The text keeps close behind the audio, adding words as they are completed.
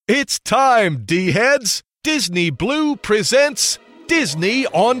It's time, D-heads! Disney Blue presents Disney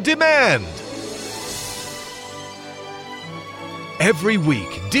On Demand. Every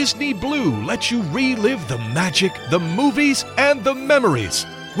week, Disney Blue lets you relive the magic, the movies, and the memories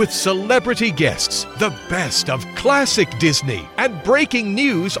with celebrity guests, the best of classic Disney, and breaking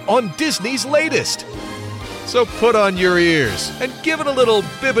news on Disney's latest. So put on your ears and give it a little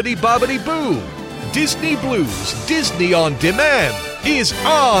bibbidi-bobbidi-boo. Disney Blue's Disney On Demand is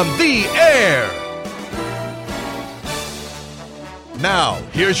on the air. Now,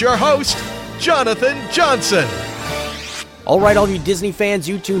 here's your host, Jonathan Johnson. All right, all you Disney fans,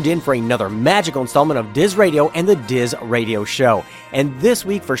 you tuned in for another magical installment of Diz Radio and the Diz Radio Show. And this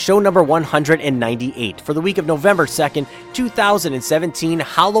week for show number 198, for the week of November 2nd, 2017,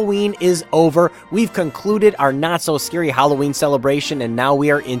 Halloween is over. We've concluded our not-so-scary Halloween celebration, and now we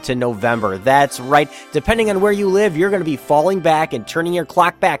are into November. That's right. Depending on where you live, you're going to be falling back and turning your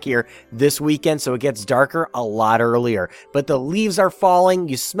clock back here this weekend, so it gets darker a lot earlier. But the leaves are falling.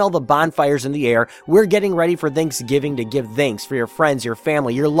 You smell the bonfires in the air. We're getting ready for Thanksgiving to give thanks for your friends, your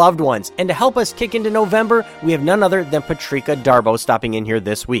family, your loved ones. And to help us kick into November, we have none other than Patrika Darbo stopping in here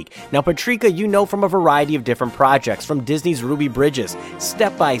this week. Now, Patrika, you know from a variety of different projects, from Disney's Ruby Bridges,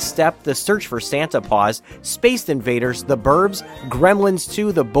 Step by Step, The Search for Santa Paws, Space Invaders, The Burbs, Gremlins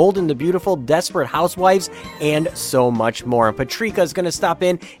 2, The Bold and the Beautiful, Desperate Housewives, and so much more. And Patrika is going to stop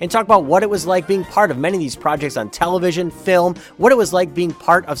in and talk about what it was like being part of many of these projects on television, film, what it was like being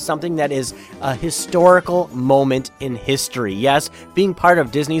part of something that is a historical moment in history. Yes, being part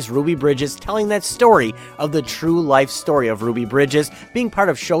of Disney's Ruby Bridges, telling that story of the true life story of Ruby Bridges, being part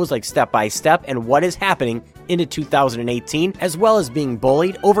of shows like Step by Step and what is happening into 2018, as well as being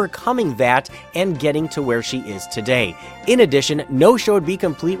bullied, overcoming that, and getting to where she is today. In addition, no show would be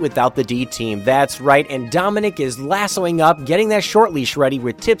complete without the D team. That's right, and Dominic is lassoing up, getting that short leash ready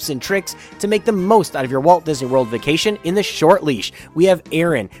with tips and tricks to make the most out of your Walt Disney World vacation in the short leash. We have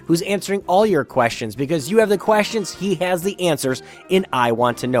Aaron, who's answering all your questions because you have the questions, he has the answers in I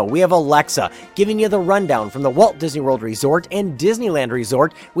Want to Know. We have Alexa giving you the rundown from the Walt Disney World Resort and Disneyland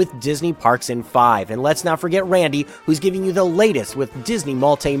Resort with Disney Parks in 5. And let's not forget Randy, who's giving you the latest with Disney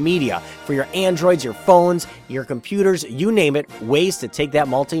Multimedia for your Androids, your phones, your computers, you name it, ways to take that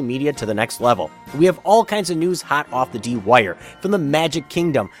multimedia to the next level. We have all kinds of news hot off the D-Wire, from the Magic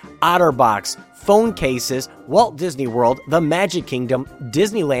Kingdom, OtterBox, phone cases, Walt Disney World, the Magic Kingdom,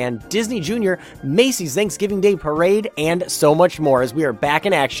 Disneyland, Disney Junior, Macy's Thanksgiving Day Parade, and so much more as we are back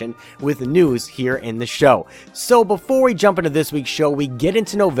in action with news here in the show. So before we jump into this week's show, we get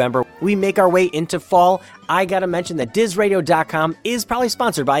into November, we make our way into fall. I gotta mention that DizRadio.com is probably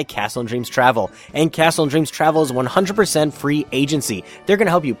sponsored by Castle & Dreams Travel, and Castle & Dreams Travel is 100% free agency. They're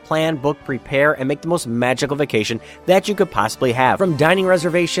gonna help you plan, book, prepare, and make the most magical vacation that you could possibly have. From dining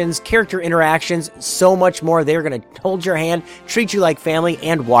reservations, character interactions, so much more. They're going to hold your hand, treat you like family,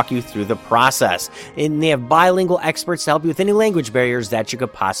 and walk you through the process. And they have bilingual experts to help you with any language barriers that you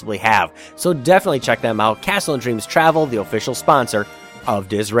could possibly have. So definitely check them out. Castle & Dreams Travel, the official sponsor of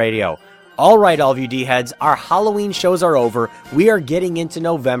Diz Radio. All right, all of you D-heads, our Halloween shows are over. We are getting into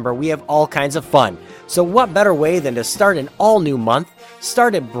November. We have all kinds of fun. So what better way than to start an all-new month,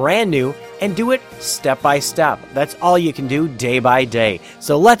 start it brand new, and do it step by step. That's all you can do day by day.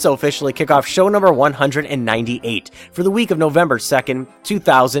 So let's officially kick off show number 198 for the week of November 2nd,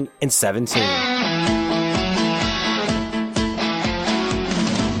 2017.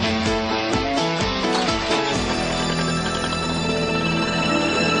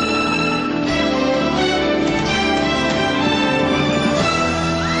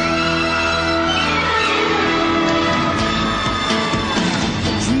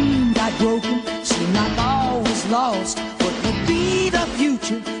 Lost, what will be the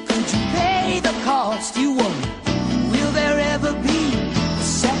future? Could you pay the cost? You wonder, will there ever be a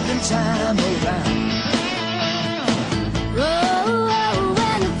second time around? Oh,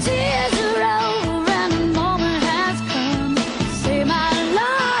 when the tears are over and the moment has come, say, my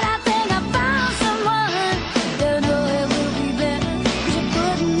Lord, I think I found someone. Don't know it will be better, 'cause you're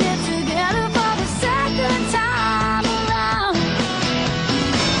putting it together for the second time around.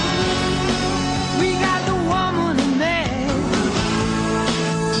 We got the woman and man,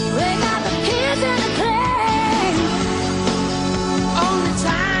 we got the kids and the play. Only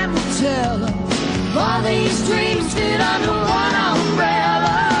time will tell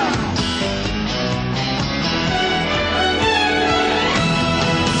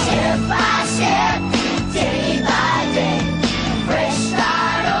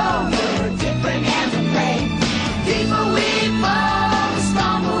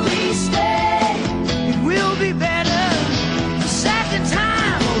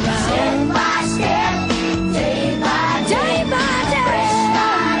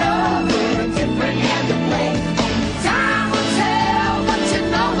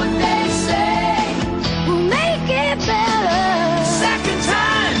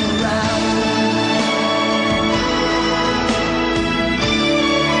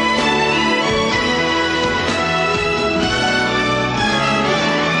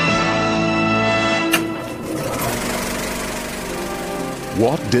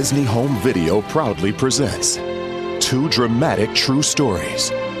Walt Disney Home Video proudly presents two dramatic true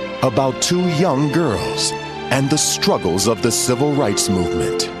stories about two young girls and the struggles of the civil rights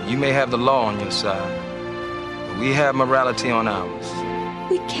movement. You may have the law on your side, but we have morality on ours.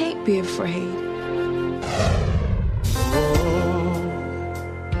 We can't be afraid.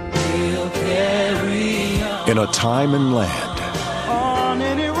 In a time and land On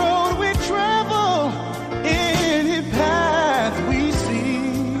any road we travel, any path we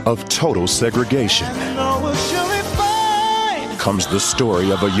see, of total segregation no, we'll surely find comes the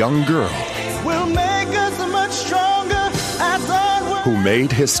story of a young girl will make us much stronger as onward. who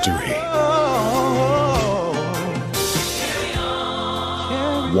made history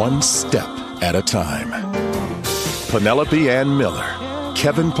one step at a time. Penelope Ann Miller,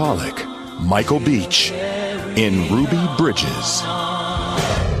 Kevin Pollak, Michael Beach in Ruby Bridges.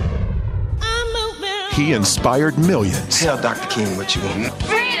 He inspired millions Tell Dr. King what you want.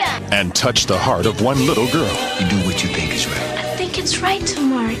 and touched the heart of one little girl You do what you think is right. I think it's right to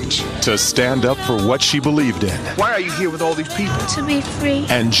march. to stand up for what she believed in Why are you here with all these people? To be free.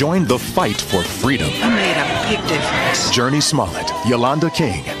 and join the fight for freedom. I made a big difference. Journey Smollett, Yolanda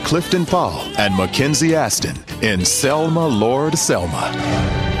King, Clifton Powell, and Mackenzie Aston in Selma, Lord Selma.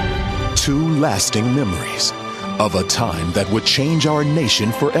 Two lasting memories of a time that would change our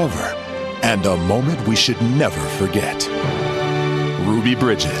nation forever and a moment we should never forget. Ruby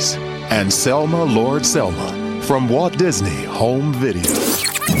Bridges and Selma, Lord Selma from Walt Disney Home Video.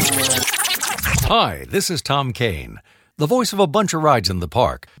 Hi, this is Tom Kane, the voice of a bunch of rides in the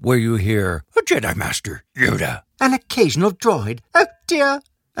park, where you hear a Jedi Master, Yoda, an occasional droid, oh dear,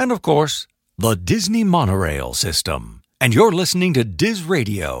 and of course, the Disney Monorail system. And you're listening to Diz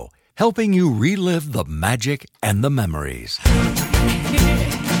Radio, helping you relive the magic and the memories.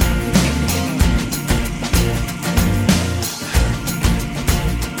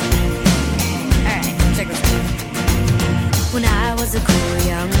 When I was a cool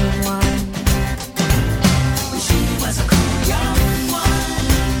young one. When she was a cool young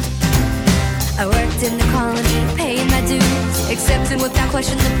one. I worked in the colony, paying my dues, accepting without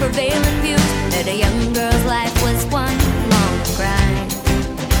question the prevailing views that a young girl's life was one long grind.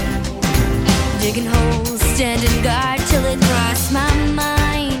 Digging holes, standing guard till it crossed my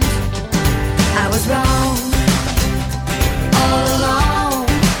mind. I was wrong, all along.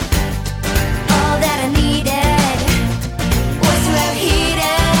 All that I needed was to have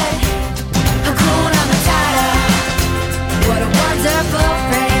heeded Hakuna Matata. What a wonderful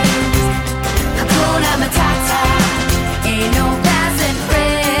phrase, Hakuna Matata. Ain't no passing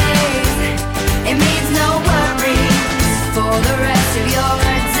phrase. It means no worries for the rest of your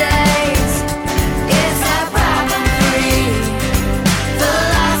days. It's a problem-free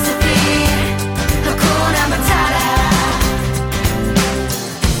philosophy, Hakuna Matata.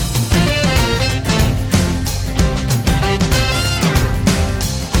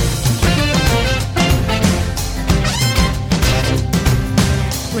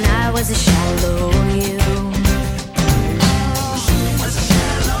 When I was a shallow you.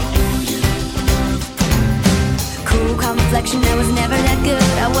 Cool, calm reflection, I was never that good.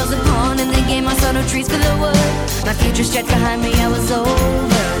 I was a pawn in the game, I saw no trees for the wood. My future stretched behind me, I was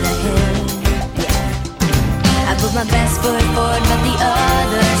over the hill. Yeah. I put my best foot forward, but the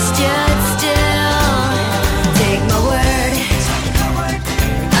others stood still. Take my word,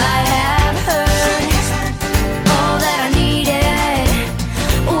 I have heard. All that I needed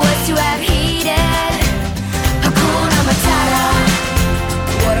was to have heeded Hakuna Matata.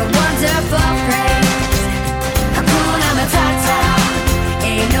 What a wonderful phrase, Hakuna Matata.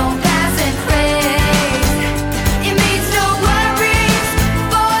 Ain't no passing phrase. It means no worries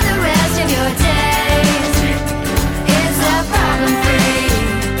for the rest of your days. It's a problem-free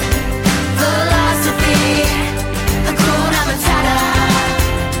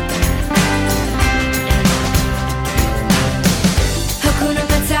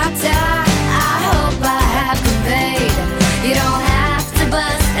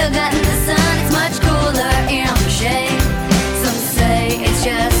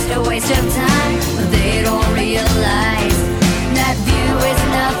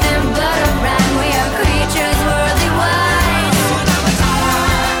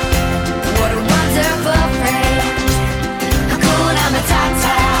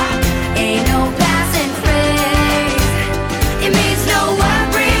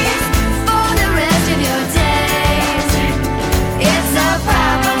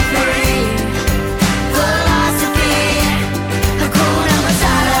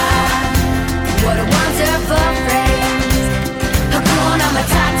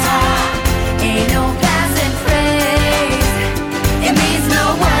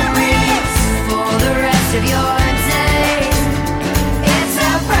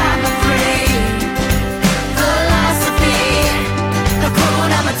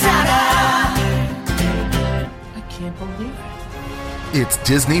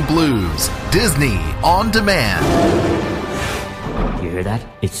Disney Blues, Disney On Demand. You hear that?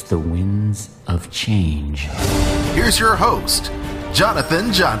 It's the winds of change. Here's your host,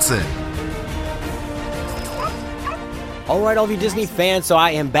 Jonathan Johnson. All right, all of you Disney fans, so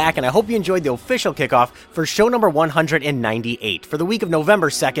I am back, and I hope you enjoyed the official kickoff for show number 198 for the week of November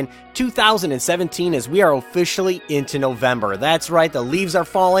 2nd, 2017, as we are officially into November. That's right, the leaves are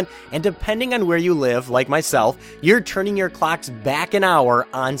falling, and depending on where you live, like myself, you're turning your clocks back an hour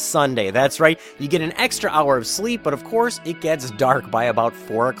on Sunday. That's right, you get an extra hour of sleep, but of course, it gets dark by about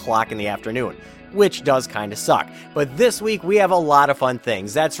 4 o'clock in the afternoon, which does kind of suck. But this week, we have a lot of fun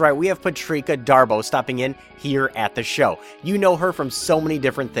things. That's right, we have Patrika Darbo stopping in here at the show. You know her from so many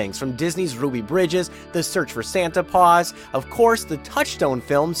different things, from Disney's Ruby Bridges, The Search for Santa Paws, of course, the Touchstone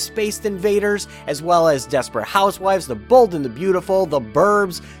films, Spaced Invaders, as well as Desperate Housewives, The Bold and the Beautiful, The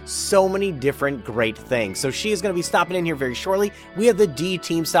Burbs, so many different great things. So she is going to be stopping in here very shortly. We have the D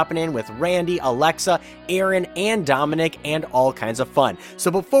team stopping in with Randy, Alexa, Aaron, and Dominic, and all kinds of fun. So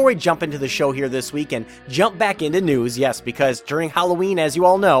before we jump into the show here this week and jump back into news, yes, because during Halloween, as you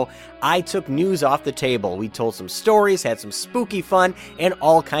all know, I took news off the table. We told some stories, had some spooky fun, and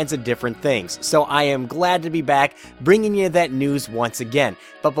all kinds of different things. So I am glad to be back bringing you that news once again.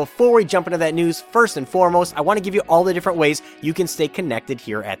 But before we jump into that news, first and foremost, I want to give you all the different ways you can stay connected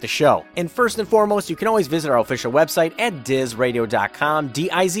here at the show. And first and foremost, you can always visit our official website at dizradio.com,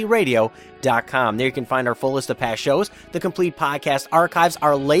 DIZradio.com. There you can find our full list of past shows, the complete podcast archives,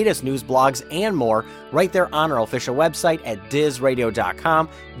 our latest news blogs, and more right there on our official website at dizradio.com,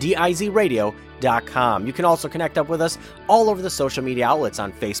 DIZradio.com. You can also connect up with us all over the social media outlets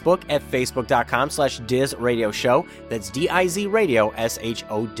on Facebook at facebook.com/DizRadioShow. That's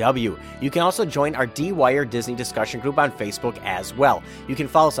DIZRadioSHOW. You can also join our D-Wire Disney discussion group on Facebook as well. You can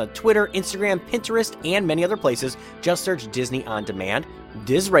follow us on Twitter, Instagram, Pinterest, and many other places. Just search Disney On Demand,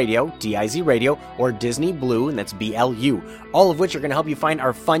 Diz Radio, D-I-Z Radio, or Disney Blue, and that's B-L-U, all of which are going to help you find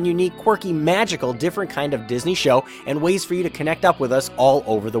our fun, unique, quirky, magical, different kind of Disney show and ways for you to connect up with us all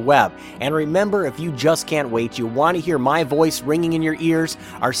over the web. And remember, if you just can't wait, you want to hear my voice ringing in your ears,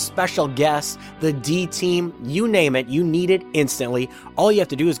 our special guests, the D team, you name it, you need it instantly. All you have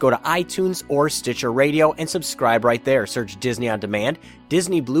to do is go to iTunes or Stitcher Radio and subscribe right there. Search Disney On Demand,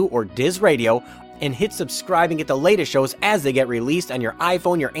 Disney Blue, or Diz Radio, and hit subscribe and get the latest shows as they get released on your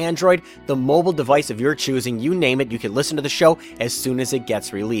iPhone, your Android, the mobile device of your choosing, you name it. You can listen to the show as soon as it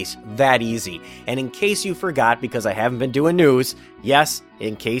gets released. That easy. And in case you forgot, because I haven't been doing news, yes,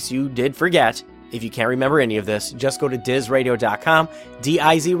 in case you did forget, if you can't remember any of this, just go to dizradio.com,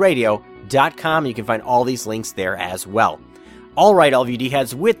 DIZradio.com, and you can find all these links there as well. All right, all of you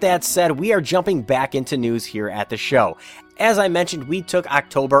D-heads, with that said, we are jumping back into news here at the show. As I mentioned, we took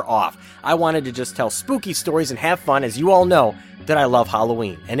October off. I wanted to just tell spooky stories and have fun, as you all know that I love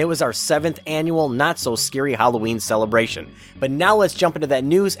Halloween, and it was our 7th annual not-so-scary Halloween celebration. But now let's jump into that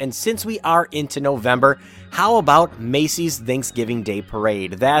news, and since we are into November, how about Macy's Thanksgiving Day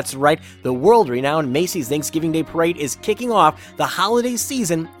Parade? That's right, the world-renowned Macy's Thanksgiving Day Parade is kicking off the holiday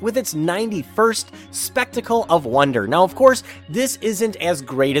season with its 91st Spectacle of Wonder. Now, of course, this isn't as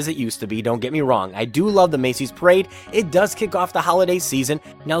great as it used to be, don't get me wrong. I do love the Macy's Parade. It does kick off the holiday season.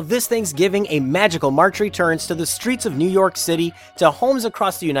 Now, this Thanksgiving, a magical march returns to the streets of New York City, to homes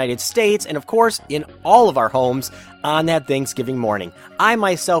across the United States, and of course, in all of our homes on that Thanksgiving morning. I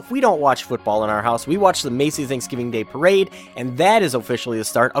myself, we don't watch football in our house. We watch the Macy's Thanksgiving Day Parade, and that is officially the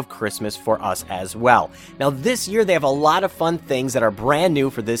start of Christmas for us as well. Now, this year, they have a lot of fun things that are brand new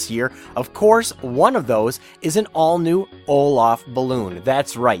for this year. Of course, one of those is an all-new Olaf balloon.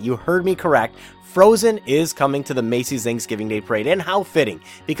 That's right, you heard me correct. Frozen is coming to the Macy's Thanksgiving Day Parade, and how fitting,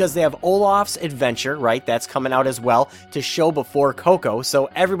 because they have Olaf's Adventure, right, that's coming out as well to show before Coco, so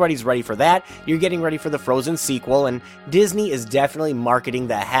everybody's ready for that. You're getting ready for the Frozen sequel, and Disney is definitely marketing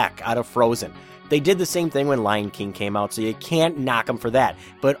the heck out of Frozen. They did the same thing when Lion King came out, so you can't knock them for that.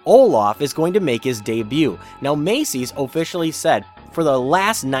 But Olaf is going to make his debut. Now, Macy's officially said, for the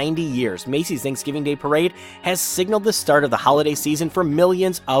last 90 years, Macy's Thanksgiving Day Parade has signaled the start of the holiday season for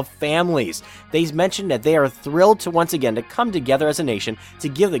millions of families. They mentioned that they are thrilled to once again to come together as a nation to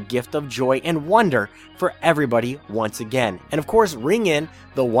give the gift of joy and wonder for everybody once again. And of course, ring in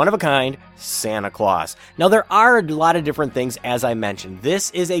the one-of-a-kind Santa Claus. Now, there are a lot of different things, as I mentioned.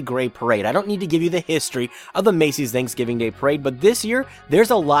 This is a great parade. I don't need to give you the history of the Macy's Thanksgiving Day Parade, but this year, there's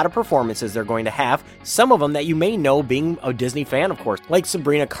a lot of performances they're going to have. Some of them that you may know being a Disney fan, of course, like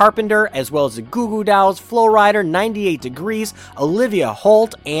Sabrina Carpenter, as well as the Goo Goo Dolls, Flo Rida, 98 Degrees, Olivia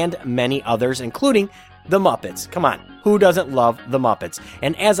Holt, and many others, including the Muppets. Come on, who doesn't love the Muppets?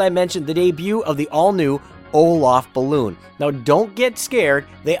 And as I mentioned, the debut of the all-new Olaf Balloon. Now, don't get scared.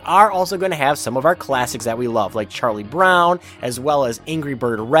 They are also going to have some of our classics that we love, like Charlie Brown, as well as Angry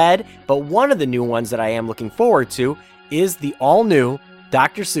Bird Red. But one of the new ones that I am looking forward to is the all-new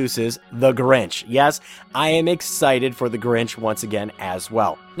Dr. Seuss's The Grinch. Yes, I am excited for The Grinch once again as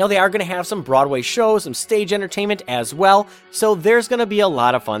well. Now, they are going to have some Broadway shows, some stage entertainment as well, so there's going to be a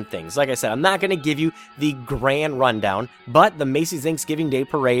lot of fun things. Like I said, I'm not going to give you the grand rundown, but the Macy's Thanksgiving Day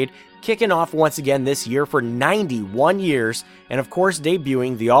Parade kicking off once again this year for 91 years, and of course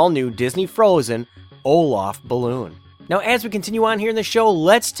debuting the all-new Disney Frozen Olaf Balloon. Now, as we continue on here in the show,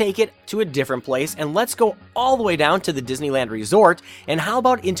 let's take it to a different place, and let's go all the way down to the Disneyland Resort, and how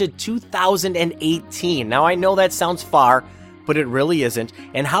about into 2018? Now, I know that sounds far, but it really isn't.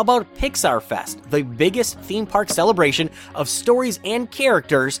 And how about Pixar Fest, the biggest theme park celebration of stories and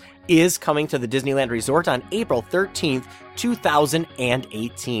characters, is coming to the Disneyland Resort on April 13th,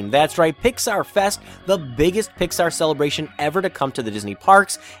 2018. That's right, Pixar Fest, the biggest Pixar celebration ever to come to the Disney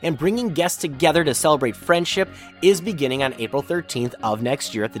parks, and bringing guests together to celebrate friendship, is beginning on April 13th of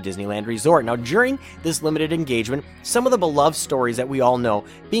next year at the Disneyland Resort. Now, during this limited engagement, some of the beloved stories that we all know,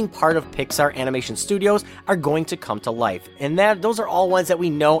 being part of Pixar Animation Studios, are going to come to life. And those are all ones that we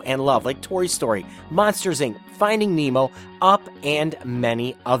know and love, like Toy Story, Monsters, Inc., Finding Nemo, Up, and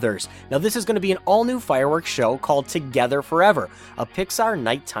many others. Now, this is going to be an all-new fireworks show called Together Forever, a Pixar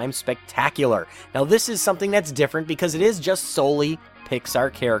nighttime spectacular. Now, this is something that's different because it is just solely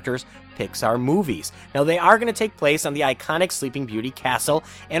Pixar characters, Pixar movies. Now, they are going to take place on the iconic Sleeping Beauty castle,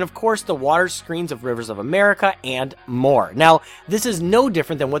 and of course the water screens of Rivers of America, and more. Now, this is no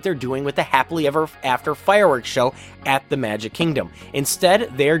different than what they're doing with the Happily Ever After fireworks show at the Magic Kingdom.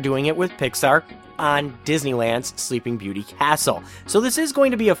 Instead, they're doing it with Pixar on Disneyland's Sleeping Beauty Castle. So this is going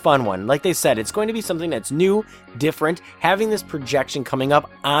to be a fun one. Like they said, it's going to be something that's new, different. Having this projection coming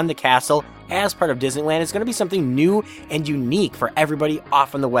up on the castle as part of Disneyland is going to be something new and unique for everybody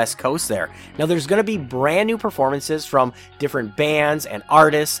off on the West Coast there. Now, there's going to be brand new performances from different bands and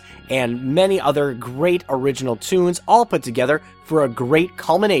artists and many other great original tunes, all put together for a great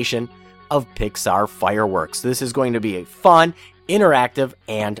culmination of Pixar fireworks. This is going to be a fun, interactive,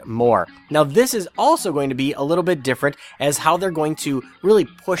 and more. Now, this is also going to be a little bit different as how they're going to really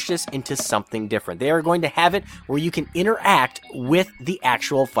push this into something different. They are going to have it where you can interact with the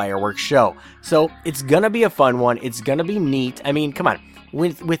actual fireworks show. So it's going to be a fun one. It's going to be neat. I mean, come on.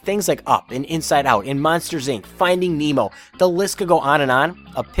 With things like Up and Inside Out and Monsters, Inc., Finding Nemo, the list could go on and on.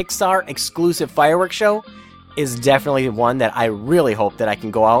 A Pixar exclusive fireworks show is definitely one that I really hope that I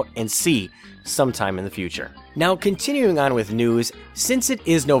can go out and see sometime in the future. Now, continuing on with news, since it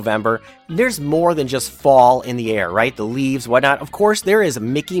is November, there's more than just fall in the air, right? The leaves, whatnot. Of course, there is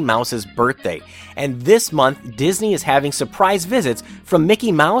Mickey Mouse's birthday. And this month, Disney is having surprise visits from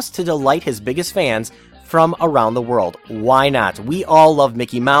Mickey Mouse to delight his biggest fans from around the world. Why not? We all love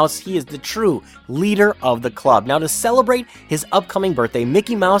Mickey Mouse. He is the true leader of the club. Now, to celebrate his upcoming birthday,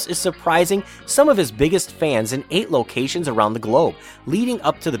 Mickey Mouse is surprising some of his biggest fans in 8 locations around the globe. Leading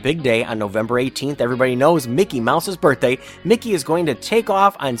up to the big day on November 18th, everybody knows Mickey Mouse's birthday. Mickey is going to take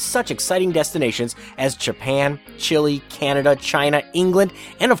off on such exciting destinations as Japan, Chile, Canada, China, England,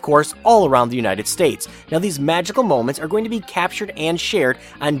 and of course, all around the United States. Now, these magical moments are going to be captured and shared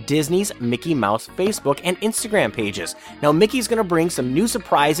on Disney's Mickey Mouse Facebook and Instagram pages. Now, Mickey's going to bring some new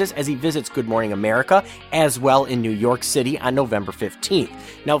surprises as he visits Good Morning America, as well in New York City on November 15th.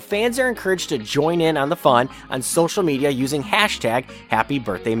 Now, fans are encouraged to join in on the fun on social media using hashtag Happy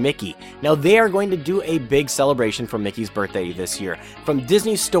Birthday Mickey. Now, they are going to do a big celebration for Mickey's birthday this year. From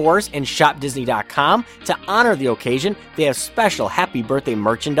Disney stores and shopdisney.com to honor the occasion, they have special Happy Birthday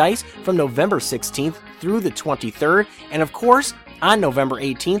merchandise from November 16th through the 23rd, and of course, on November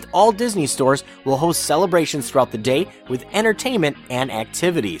 18th, all Disney stores will host celebrations throughout the day with entertainment and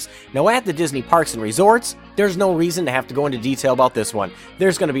activities. Now, at the Disney parks and resorts, there's no reason to have to go into detail about this one.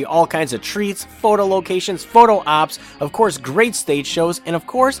 There's going to be all kinds of treats, photo locations, photo ops, of course, great stage shows, and of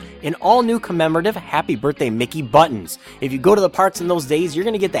course, an all-new commemorative Happy Birthday Mickey buttons. If you go to the parks in those days, you're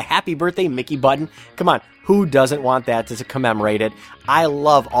going to get the Happy Birthday Mickey button. Come on, who doesn't want that to commemorate it? I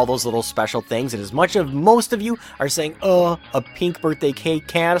love all those little special things, and as much as most of you are saying, a pink birthday cake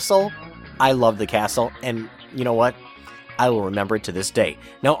castle, I love the castle, and you know what? I will remember it to this day.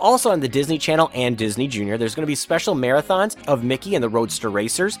 Now, also on the Disney Channel and Disney Junior, there's going to be special marathons of Mickey and the Roadster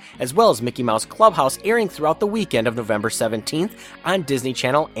Racers, as well as Mickey Mouse Clubhouse airing throughout the weekend of November 17th on Disney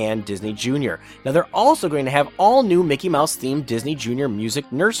Channel and Disney Junior. Now, they're also going to have all new Mickey Mouse themed Disney Junior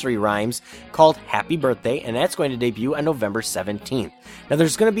music nursery rhymes called Happy Birthday, and that's going to debut on November 17th. Now,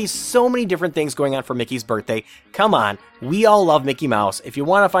 there's going to be so many different things going on for Mickey's birthday. Come on, we all love Mickey Mouse. If you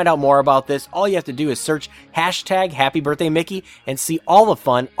want to find out more about this, all you have to do is search hashtag Happy Birthday Mickey and see all the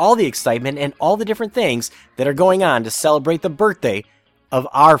fun, all the excitement, and all the different things that are going on to celebrate the birthday of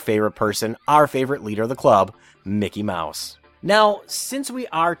our favorite person, our favorite leader of the club, Mickey Mouse. Now, since we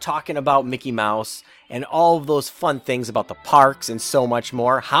are talking about Mickey Mouse and all of those fun things about the parks and so much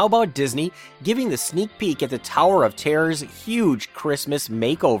more, how about Disney giving the sneak peek at the Tower of Terror's huge Christmas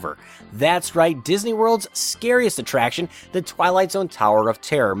makeover? That's right, Disney World's scariest attraction, the Twilight Zone Tower of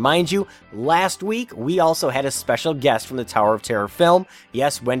Terror. Mind you, last week we also had a special guest from the Tower of Terror film,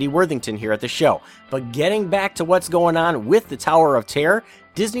 yes, Wendy Worthington here at the show. But getting back to what's going on with the Tower of Terror,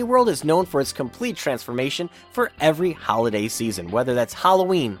 Disney World is known for its complete transformation for every holiday season, whether that's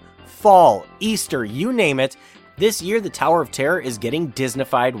Halloween, fall, Easter, you name it. This year, the Tower of Terror is getting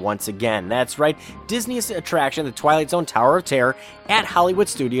Disneyfied once again. That's right, Disney's attraction, the Twilight Zone Tower of Terror at Hollywood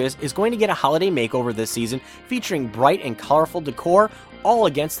Studios, is going to get a holiday makeover this season, featuring bright and colorful decor, all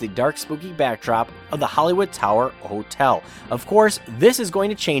against the dark, spooky backdrop of the Hollywood Tower Hotel. Of course, this is going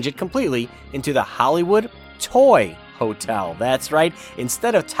to change it completely into the Hollywood Toy Hotel. That's right.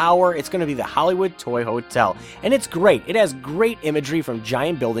 Instead of tower, it's going to be the Hollywood Toy Hotel. And it's great. It has great imagery from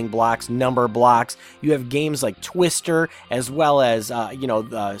giant building blocks, number blocks. You have games like Twister, as well as,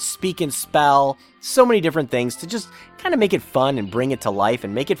 Speak and Spell. So many different things to just kind of make it fun and bring it to life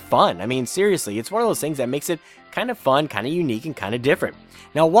and make it fun. I mean, seriously, it's one of those things that makes it kind of fun, kind of unique, and kind of different.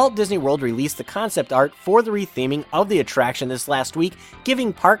 Now, Walt Disney World released the concept art for the retheming of the attraction this last week,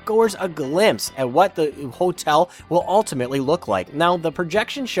 giving parkgoers a glimpse at what the hotel will ultimately look like. Now, the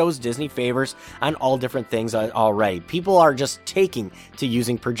projection shows Disney favors on all different things already. People are just taking to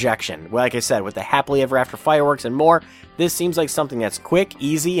using projection. Like I said, with the Happily Ever After fireworks and more, this seems like something that's quick,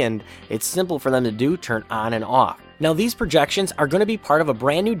 easy, and it's simple for them to do, turn on and off. Now, these projections are going to be part of a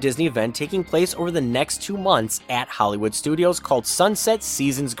brand new Disney event taking place over the next 2 months at Hollywood Studios called Sunset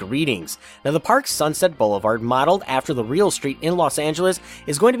Seasons Greetings. Now, the park's Sunset Boulevard, modeled after the real street in Los Angeles,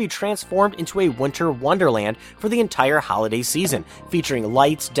 is going to be transformed into a winter wonderland for the entire holiday season, featuring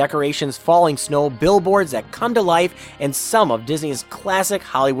lights, decorations, falling snow, billboards that come to life, and some of Disney's classic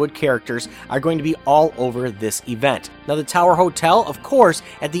Hollywood characters are going to be all over this event. Now, the Tower Hotel, of course,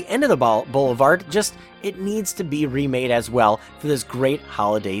 at the end of the boulevard, it needs to be remade as well for this great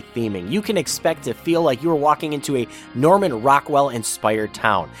holiday theming. You can expect to feel like you are walking into a Norman Rockwell-inspired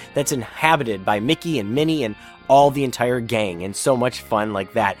town that's inhabited by Mickey and Minnie and all the entire gang, and so much fun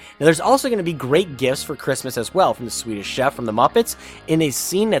like that. Now, there's also going to be great gifts for Christmas as well from the Swedish Chef from the Muppets, in a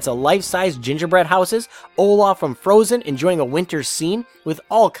scene that's a life-size gingerbread houses, Olaf from Frozen enjoying a winter scene with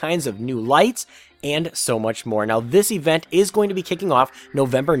all kinds of new lights, and so much more. Now, this event is going to be kicking off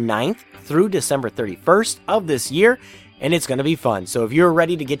November 9th through December 31st of this year, and it's going to be fun. So if you're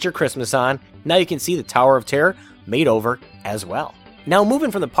ready to get your Christmas on, now you can see the Tower of Terror made over as well. Now, moving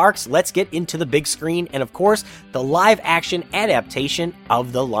from the parks, let's get into the big screen and, of course, the live-action adaptation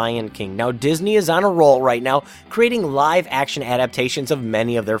of The Lion King. Now, Disney is on a roll right now, creating live-action adaptations of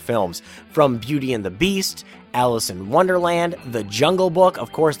many of their films, from Beauty and the Beast, Alice in Wonderland, The Jungle Book,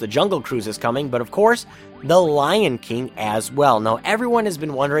 of course, The Jungle Cruise is coming, but of course, The Lion King as well. Now, everyone has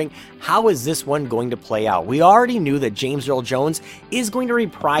been wondering, how is this one going to play out? We already knew that James Earl Jones is going to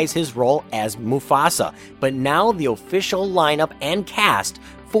reprise his role as Mufasa, but now the official lineup and cast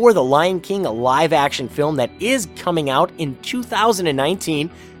for The Lion King live-action film that is coming out in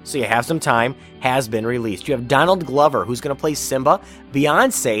 2019, so you have some time, has been released. You have Donald Glover, who's going to play Simba.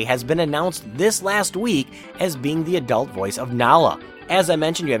 Beyoncé has been announced this last week as being the adult voice of Nala. As I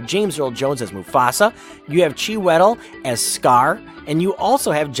mentioned, you have James Earl Jones as Mufasa, you have Chiwetel as Scar, and you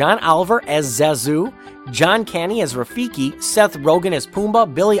also have John Oliver as Zazu, John Candy as Rafiki, Seth Rogen as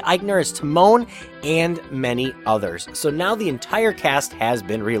Pumbaa, Billy Eichner as Timon, and many others. So now the entire cast has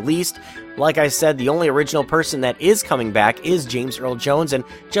been released. Like I said, the only original person that is coming back is James Earl Jones, and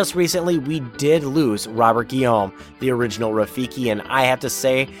just recently we did lose Robert Guillaume, the original Rafiki, and I have to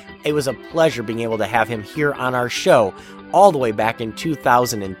say, it was a pleasure being able to have him here on our show all the way back in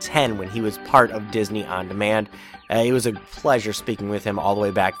 2010 when he was part of Disney On Demand. It was a pleasure speaking with him all the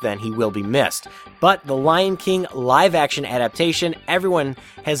way back then. He will be missed. But the Lion King live-action adaptation, everyone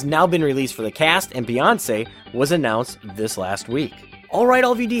has now been released for the cast, and Beyoncé was announced this last week. All right,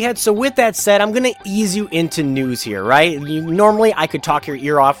 all of you D-heads, so with that said, I'm going to ease you into news here, right? Normally, I could talk your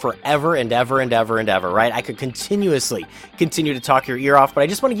ear off forever and ever and ever and ever, right? I could continuously continue to talk your ear off, but I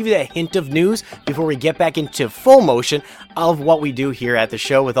just want to give you that hint of news before we get back into full motion of what we do here at the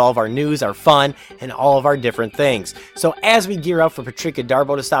show with all of our news, our fun, and all of our different things. So as we gear up for Patricia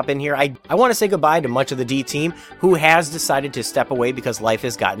Darbo to stop in here, I want to say goodbye to much of the D team who has decided to step away because life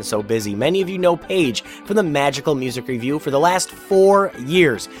has gotten so busy. Many of you know Paige from the Magical Music Review. For the last 4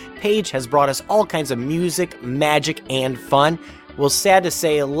 years, Paige has brought us all kinds of music, magic, and fun. Well, sad to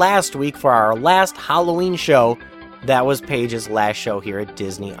say, last week for our last Halloween show, that was Paige's last show here at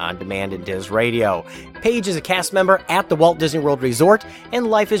Disney On Demand and Diz Radio. Paige is a cast member at the Walt Disney World Resort, and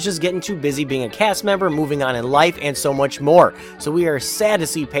life is just getting too busy being a cast member, moving on in life, and so much more. So we are sad to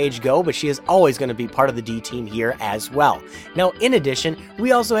see Paige go, but she is always going to be part of the D team here as well. Now, in addition,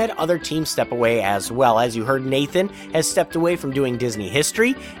 we also had other teams step away as well. As you heard, Nathan has stepped away from doing Disney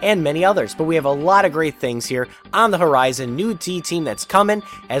history, and many others. But we have a lot of great things here on the horizon, new D team that's coming,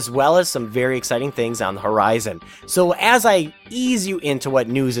 as well as some very exciting things on the horizon. So as I ease you into what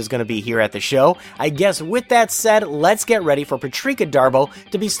news is going to be here at the show, I guess with that said, let's get ready for Patricia Darbo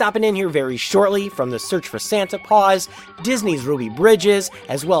to be stopping in here very shortly from the Search for Santa pause, Disney's Ruby Bridges,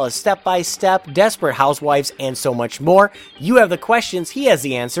 as well as Step by Step, Desperate Housewives, and so much more. You have the questions, he has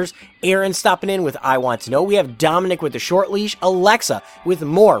the answers. Aaron stopping in with I Want to Know. We have Dominic with the Short Leash, Alexa with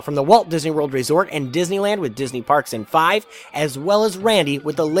more from the Walt Disney World Resort and Disneyland with Disney Parks in 5, as well as Randy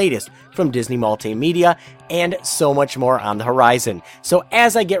with the latest from Disney Multimedia, and so much more on the horizon. So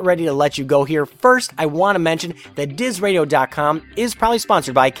as I get ready to let you go here, first I want to mention that DizRadio.com is probably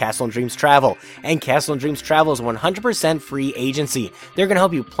sponsored by Castle and Dreams Travel, and Castle and Dreams Travel is a 100% free agency. They're going to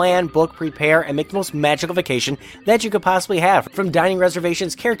help you plan, book, prepare, and make the most magical vacation that you could possibly have. From dining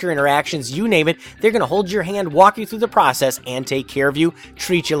reservations, character interactions, you name it, they're going to hold your hand, walk you through the process, and take care of you,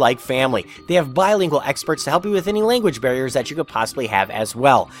 treat you like family. They have bilingual experts to help you with any language barriers that you could possibly have as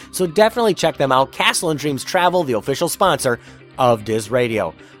well. So definitely check them out. Castle and Dreams Travel, the official sponsor of Diz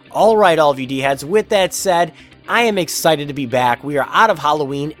Radio. All right, all of you D-heads, with that said, I am excited to be back. We are out of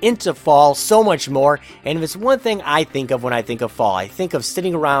Halloween, into fall, so much more. And if it's one thing I think of when I think of fall, I think of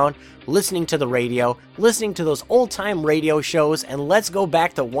sitting around, listening to the radio, listening to those old-time radio shows, and let's go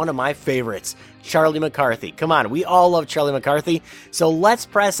back to one of my favorites, Charlie McCarthy. Come on, we all love Charlie McCarthy, so let's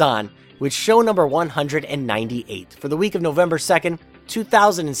press on with show number 198. For the week of November 2nd,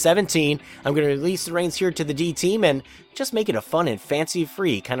 2017, I'm going to release the reins here to the D team and just make it a fun and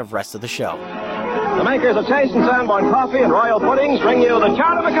fancy-free kind of rest of the show. The makers of Chase and Sanborn Coffee and Royal Puddings bring you the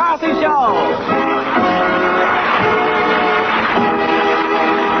Charlie McCarthy Show.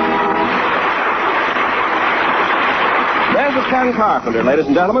 This is Ken Carpenter, ladies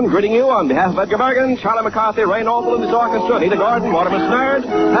and gentlemen, greeting you on behalf of Edgar Bergen, Charlie McCarthy, Ray Noble and his orchestra, Nita Gordon, Mortimer Snerd,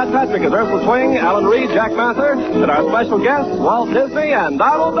 Pat Patrick as Ursula Twing, Alan Reed, Jack Mather, and our special guests, Walt Disney and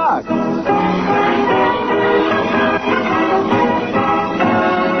Donald Duck.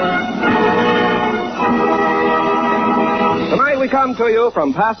 Tonight we come to you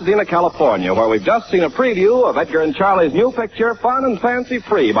from Pasadena, California, where we've just seen a preview of Edgar and Charlie's new picture, Fun and Fancy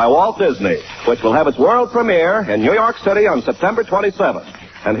Free by Walt Disney, which will have its world premiere in New York City on September 27th.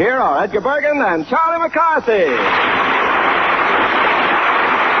 And here are Edgar Bergen and Charlie McCarthy.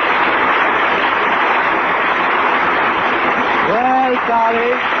 Well,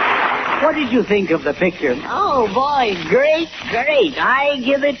 Charlie, what did you think of the picture? Oh, boy, great, great. I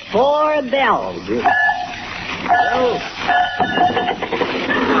give it 4 bells. Oh.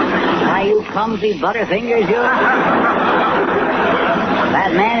 Why, you clumsy butterfingers, you.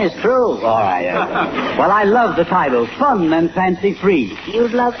 That man is through. All right. Well, I love the title, Fun and Fancy Free.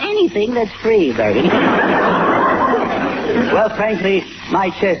 You'd love anything that's free, Bertie. Well, frankly, my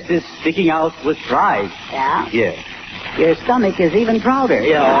chest is sticking out with pride. Yeah? Yes. Your stomach is even prouder.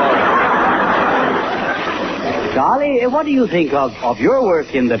 Yeah. Charlie, what do you think of your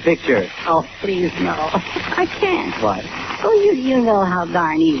work in the picture? Oh, please, no. I can't. What? Oh, you know how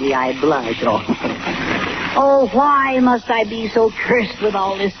darn easy I blush. Oh, why must I be so cursed with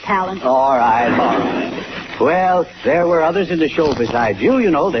all this talent? All right. Well, there were others in the show besides you,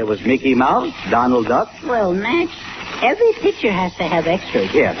 you know. There was Mickey Mouse, Donald Duck. Well, Max, every picture has to have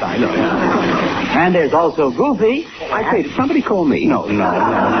extras. Yes, I know. And there's also Goofy. I say, did somebody call me? No.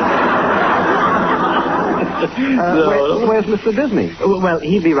 Where's Mr. Disney? Well,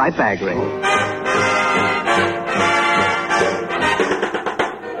 he'll be right back, Ray.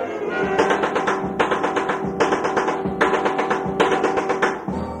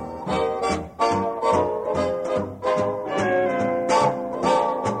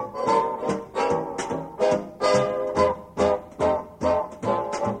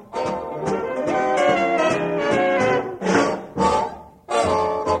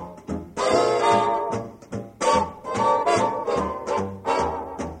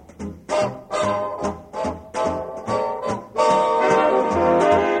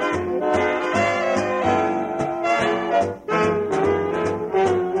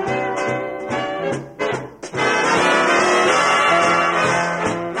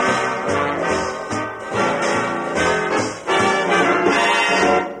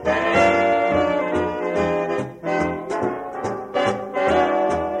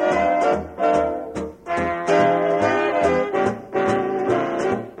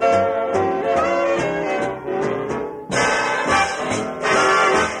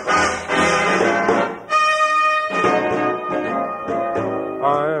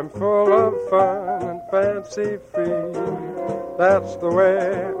 I'm full of fun and fancy free. That's the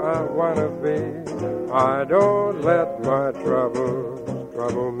way I wanna be. I don't let my troubles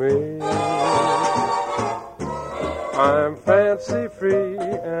trouble me. I'm fancy free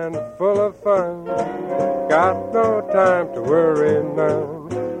and full of fun. Got no time to worry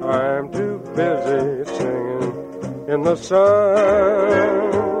none. I'm too busy singing in the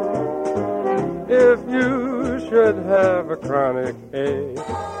sun. If you should have a chronic ache,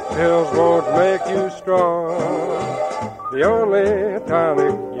 pills won't make you strong. The only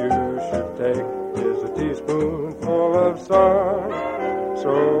tonic you should take is a teaspoonful of song.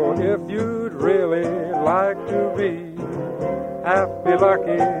 So if you'd really like to be happy,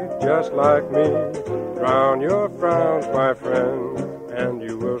 lucky, just like me, drown your frowns, my friend, and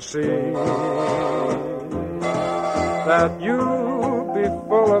you will see that you'll be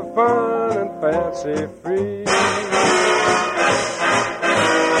full of fun and fancy free.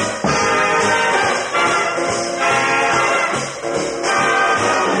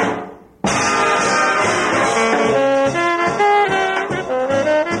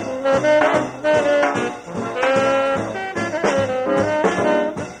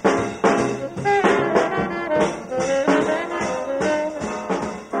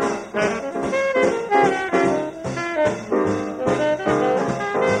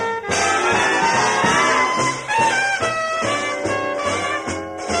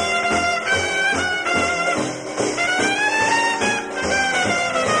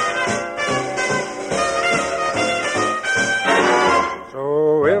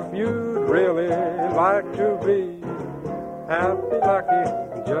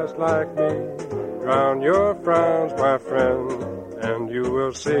 Like me, drown your frowns, my friend, and you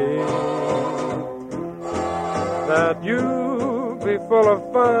will see that you'll be full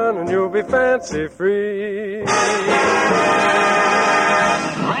of fun and you'll be fancy free.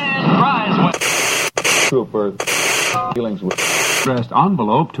 Grand prize Trooper dealings with addressed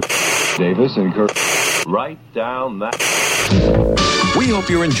envelope to Davis and Kirk. Write down that. We hope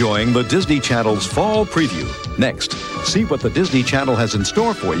you're enjoying the Disney Channel's fall preview. Next, see what the Disney Channel has in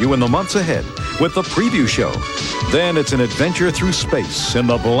store for you in the months ahead with the preview show. Then it's an adventure through space in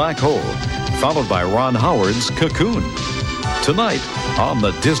the black hole, followed by Ron Howard's Cocoon. Tonight on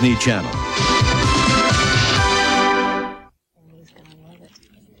the Disney Channel.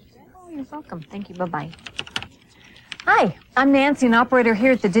 Oh, you're welcome. Thank you. Bye-bye. Hi, I'm Nancy, an operator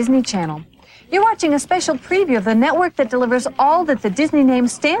here at the Disney Channel. You're watching a special preview of the network that delivers all that the Disney name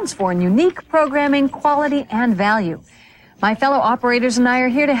stands for in unique programming, quality, and value. My fellow operators and I are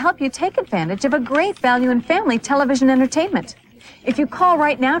here to help you take advantage of a great value in family television entertainment. If you call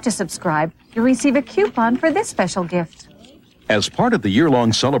right now to subscribe, you'll receive a coupon for this special gift. As part of the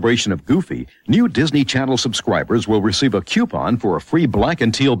year-long celebration of Goofy, new Disney Channel subscribers will receive a coupon for a free black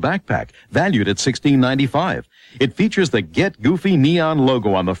and teal backpack valued at $16.95. It features the Get Goofy neon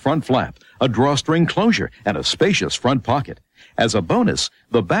logo on the front flap, a drawstring closure, and a spacious front pocket. As a bonus,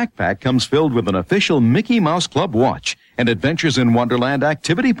 the backpack comes filled with an official Mickey Mouse Club watch, an Adventures in Wonderland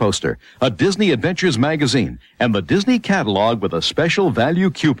activity poster, a Disney Adventures magazine, and the Disney catalog with a special value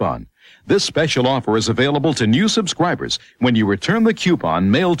coupon. This special offer is available to new subscribers when you return the coupon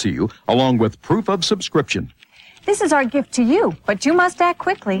mailed to you along with proof of subscription. This is our gift to you, but you must act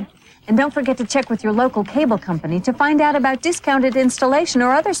quickly. And don't forget to check with your local cable company to find out about discounted installation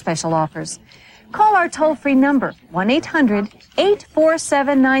or other special offers. Call our toll-free number,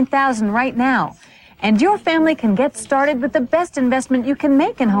 1-800-847-9000 right now. And your family can get started with the best investment you can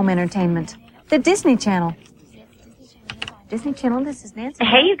make in home entertainment, the Disney Channel. Disney Channel, this is Nancy.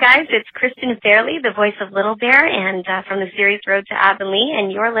 Hey, you guys, it's Kristen Fairley, the voice of Little Bear, and from the series Road to Avonlea,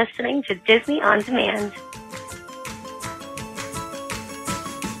 and you're listening to Disney On Demand.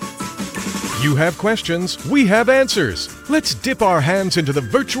 You have questions, we have answers. Let's dip our hands into the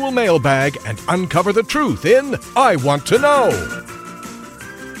virtual mailbag and uncover the truth in I Want to Know.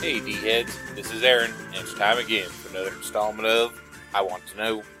 Hey, D-Heads, this is Aaron, and it's time again for another installment of I Want to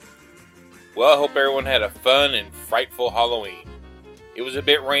Know. Well, I hope everyone had a fun and frightful Halloween. It was a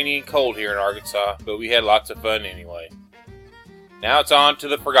bit rainy and cold here in Arkansas, but we had lots of fun anyway. Now it's on to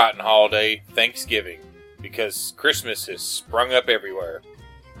the forgotten holiday, Thanksgiving, because Christmas has sprung up everywhere.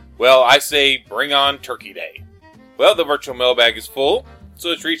 Well, I say bring on Turkey Day. Well, the virtual mailbag is full, so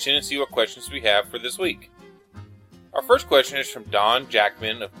let's reach in and see what questions we have for this week. Our first question is from Don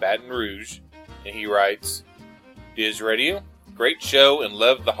Jackman of Baton Rouge, and he writes, Diz Radio, great show and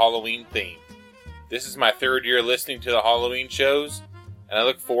love the Halloween theme. This is my third year listening to the Halloween shows, and I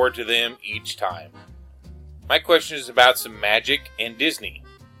look forward to them each time. My question is about some magic and Disney.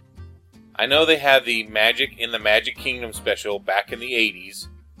 I know they had the Magic in the Magic Kingdom special back in the 80s,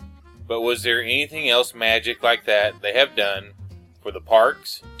 But was there anything else magic like that they have done for the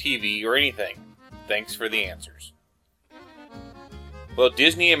parks, TV, or anything? Thanks for the answers. Well,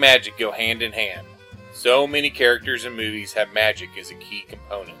 Disney and magic go hand in hand. So many characters and movies have magic as a key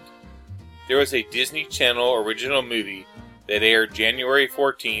component. There was a Disney Channel original movie that aired January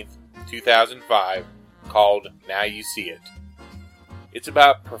 14th, 2005, called Now You See It. It's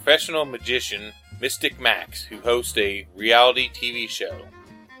about professional magician Mystic Max, who hosts a reality TV show.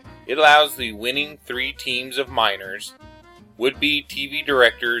 It allows the winning 3 teams of minors, would-be TV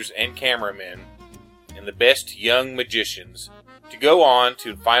directors and cameramen, and the best young magicians to go on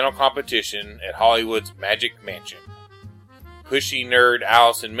to final competition at Hollywood's Magic Mansion. Pushy nerd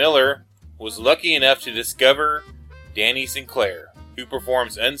Allison Miller was lucky enough to discover Danny Sinclair, who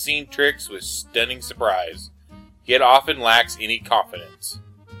performs unseen tricks with stunning surprise, yet often lacks any confidence.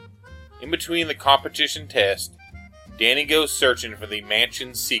 In between the competition test, Danny goes searching for the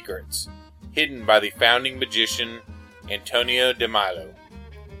mansion's secrets, hidden by the founding magician Antonio de Milo.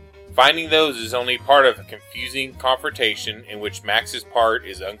 Finding those is only part of a confusing confrontation in which Max's part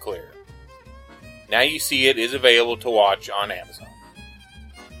is unclear. Now You See It is available to watch on Amazon.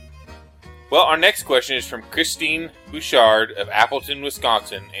 Well, our next question is from Christine Bouchard of Appleton,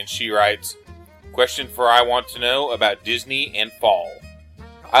 Wisconsin, and she writes, question for I Want to Know about Disney and fall.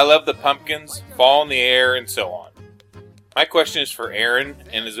 I love the pumpkins, fall in the air, and so on. My question is for Aaron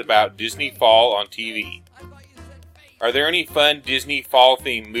and is about Disney fall on TV. Are there any fun Disney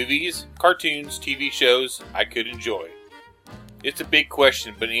fall-themed movies, cartoons, TV shows I could enjoy? It's a big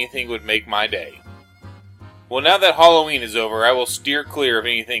question, but anything would make my day. Well, now that Halloween is over, I will steer clear of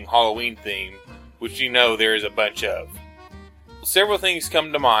anything Halloween-themed, which you know there is a bunch of. Several things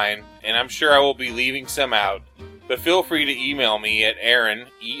come to mind, and I'm sure I will be leaving some out, but feel free to email me at Aaron,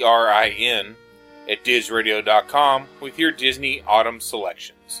 E-R-I-N, at DizRadio.com with your Disney Autumn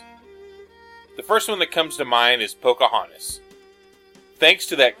selections. The first one that comes to mind is Pocahontas. Thanks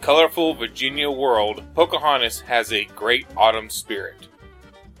to that colorful Virginia world, Pocahontas has a great autumn spirit.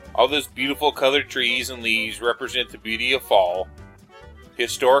 All those beautiful colored trees and leaves represent the beauty of fall. The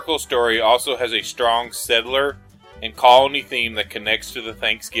historical story also has a strong settler and colony theme that connects to the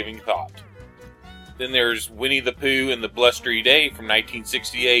Thanksgiving thought. Then there's Winnie the Pooh and the Blustery Day from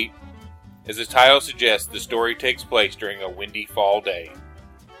 1968. As the title suggests, the story takes place during a windy fall day.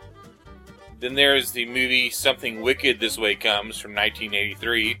 Then there's the movie Something Wicked This Way Comes from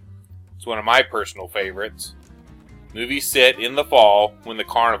 1983. It's one of my personal favorites. Movie set in the fall when the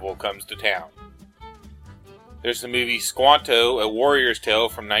carnival comes to town. There's the movie Squanto, A Warrior's Tale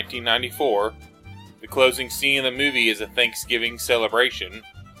from 1994. The closing scene in the movie is a Thanksgiving celebration.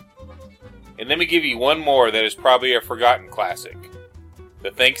 And let me give you one more that is probably a forgotten classic.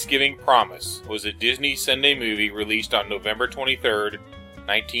 The Thanksgiving Promise was a Disney Sunday movie released on November 23rd,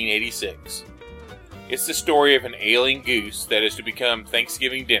 1986. It's the story of an ailing goose that is to become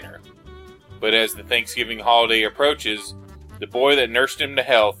Thanksgiving dinner. But as the Thanksgiving holiday approaches, the boy that nursed him to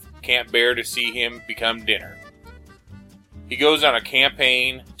health can't bear to see him become dinner. He goes on a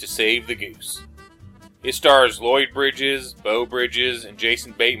campaign to save the goose. It stars Lloyd Bridges, Beau Bridges, and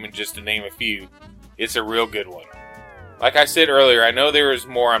Jason Bateman, just to name a few. It's a real good one. Like I said earlier, I know there is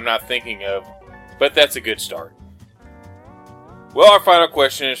more I'm not thinking of, but that's a good start. Well, our final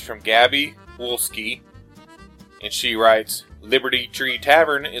question is from Gabby Wolski, and she writes, Liberty Tree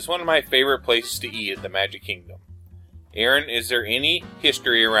Tavern is one of my favorite places to eat at the Magic Kingdom. Aaron, is there any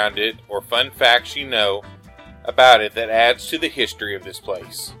history around it or fun facts you know about it that adds to the history of this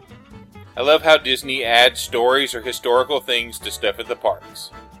place? I love how Disney adds stories or historical things to stuff at the parks.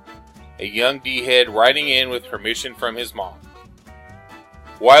 A young D-head writing in with permission from his mom.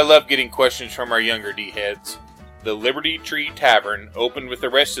 Well, I love getting questions from our younger D-heads. The Liberty Tree Tavern opened with the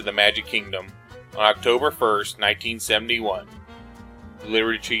rest of the Magic Kingdom on October 1st, 1971. The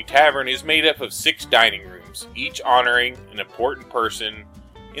Liberty Tree Tavern is made up of 6 dining rooms, each honoring an important person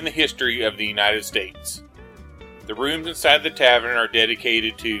in the history of the United States. The rooms inside the tavern are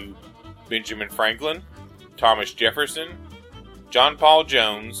dedicated to Benjamin Franklin, Thomas Jefferson, John Paul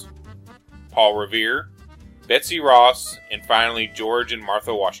Jones, Paul Revere, Betsy Ross, and finally George and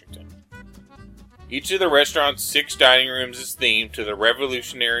Martha Washington. Each of the restaurant's 6 dining rooms is themed to the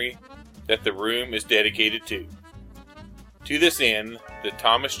revolutionary that the room is dedicated to. To this end, the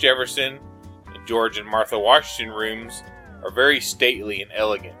Thomas Jefferson and George and Martha Washington rooms are very stately and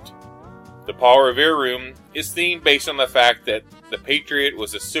elegant. The Paul Revere room is themed based on the fact that the Patriot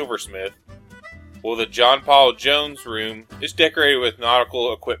was a silversmith, while the John Paul Jones room is decorated with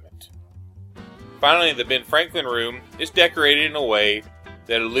nautical equipment. Finally, the Ben Franklin room is decorated in a way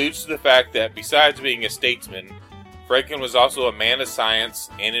that alludes to the fact that besides being a statesman, Franklin was also a man of science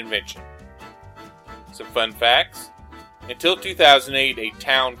and invention. Some fun facts. Until 2008, a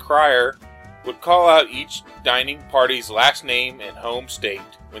town crier would call out each dining party's last name and home state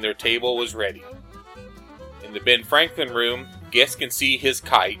when their table was ready. In the Ben Franklin room, guests can see his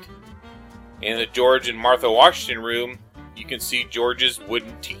kite. In the George and Martha Washington room, you can see George's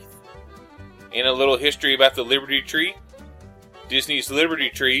wooden teeth. And a little history about the Liberty Tree. Disney's Liberty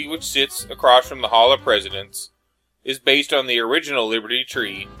Tree, which sits across from the Hall of Presidents, is based on the original Liberty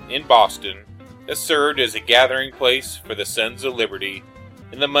Tree in Boston that served as a gathering place for the Sons of Liberty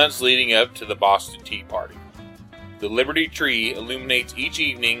in the months leading up to the Boston Tea Party. The Liberty Tree illuminates each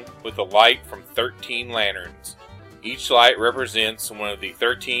evening with a light from 13 lanterns. Each light represents one of the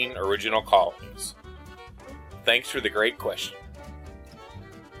 13 original colonies. Thanks for the great question.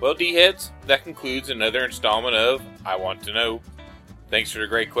 Well, D-Heads, that concludes another installment of I Want to Know. Thanks for the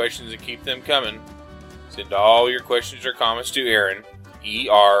great questions and keep them coming. Send all your questions or comments to Erin,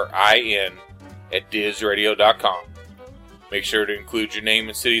 E-R-I-N, at DizRadio.com. Make sure to include your name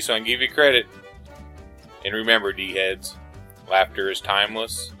and city so I can give you credit. And remember, D-Heads, laughter is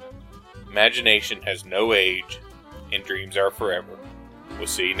timeless, imagination has no age, and dreams are forever. We'll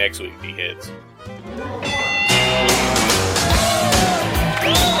see you next week, D-Heads.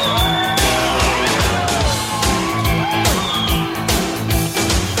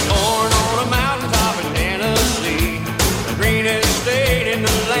 Born on a mountaintop in Tennessee, the greenest state in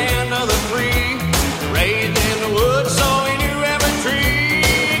the land of the free. Raised in the woods, so he knew every tree.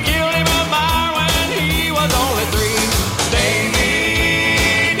 Killed him a fire when he was only 3. Davy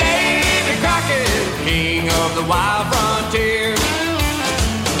Crockett, king of the wild frontier.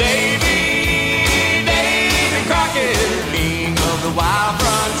 Davy Crockett, king of the wild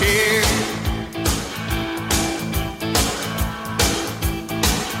frontier.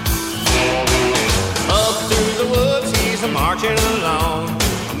 Up through the woods he's a-marching along,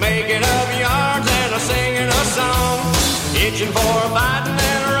 making up yarns and a-singing a song, itching for a fighting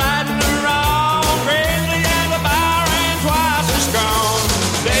and a righting a wrong, grizzly as a bear and twice as strong.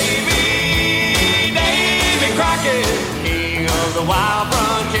 Davy Crockett, king of the wild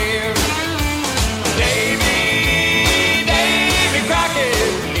frontier. Davy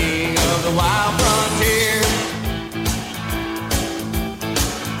Crockett, king of the wild frontier.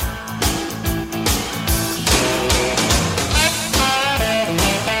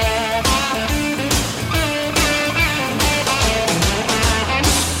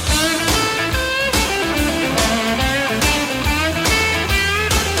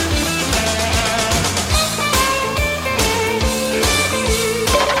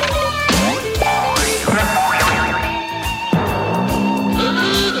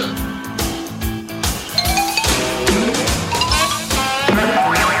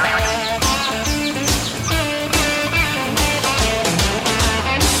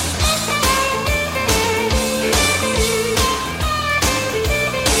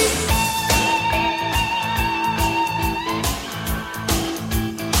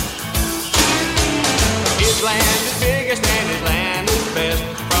 His land is biggest and his land is best.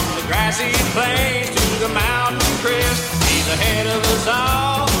 From the grassy plains to the mountain crest, he's ahead of us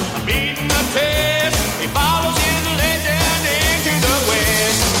all, beating the test. He follows his legend into the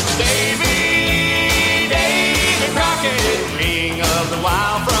west. Davy Crockett, king of the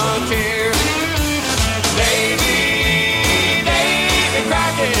wild frontier. Davy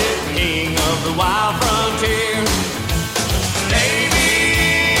Crockett, king of the wild frontier. Davy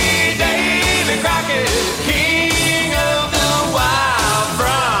Crockett, king of the wild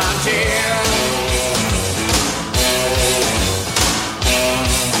frontier.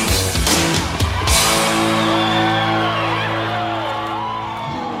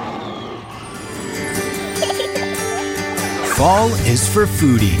 Fall is for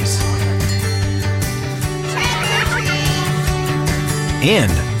foodies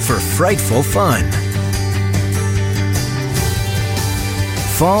and for frightful fun.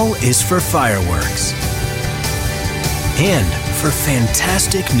 Fall is for fireworks and for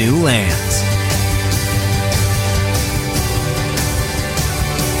fantastic new lands.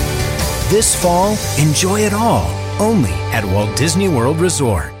 This fall, enjoy it all, only at Walt Disney World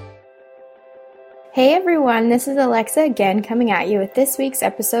Resort. Hey everyone, this is Alexa again coming at you with this week's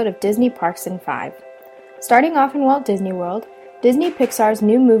episode of Disney Parks in 5. Starting off in Walt Disney World, Disney Pixar's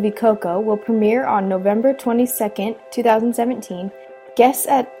new movie Coco will premiere on November 22nd, 2017. Guests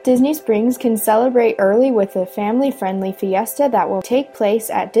at Disney Springs can celebrate early with a family-friendly fiesta that will take place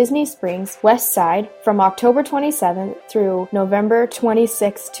at Disney Springs West Side from October 27th through November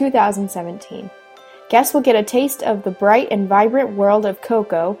 26, 2017. Guests will get a taste of the bright and vibrant world of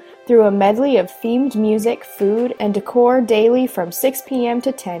Coco through a medley of themed music, food, and decor daily from 6 p.m.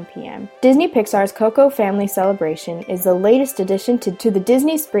 to 10 p.m. Disney Pixar's Coco Family Celebration is the latest addition to the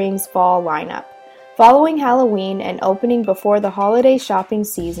Disney Springs fall lineup. Following Halloween and opening before the holiday shopping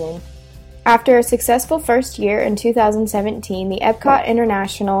season, after a successful first year in 2017, the Epcot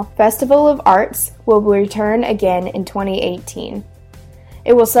International Festival of Arts will return again in 2018.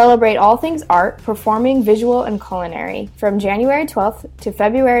 It will celebrate all things art, performing, visual, and culinary from January 12th to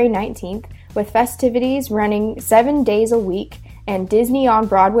February 19th, with festivities running 7 days a week and Disney on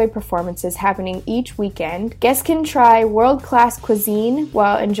Broadway performances happening each weekend. Guests can try world-class cuisine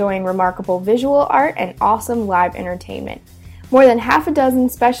while enjoying remarkable visual art and awesome live entertainment. More than half a dozen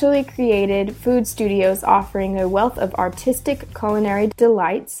specially created food studios offering a wealth of artistic culinary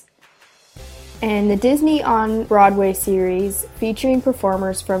delights, and the Disney on Broadway series featuring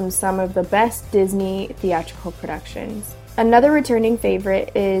performers from some of the best Disney theatrical productions. Another returning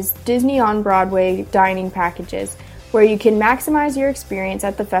favorite is Disney on Broadway dining packages, where you can maximize your experience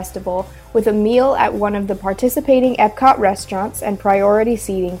at the festival with a meal at one of the participating Epcot restaurants and priority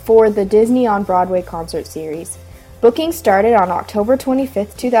seating for the Disney on Broadway concert series. Booking started on October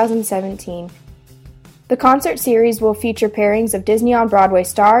 25th, 2017. The concert series will feature pairings of Disney on Broadway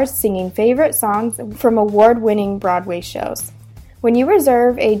stars singing favorite songs from award-winning Broadway shows. When you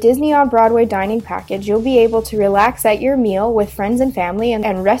reserve a Disney on Broadway dining package, you'll be able to relax at your meal with friends and family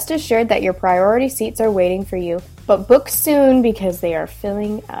and rest assured that your priority seats are waiting for you. But book soon because they are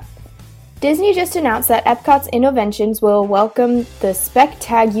filling up. Disney just announced that Epcot's Innoventions will welcome the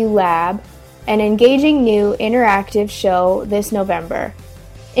Spectagulab, an engaging new interactive show this November.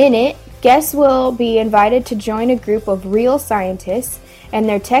 In it, guests will be invited to join a group of real scientists and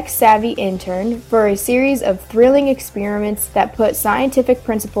their tech-savvy intern for a series of thrilling experiments that put scientific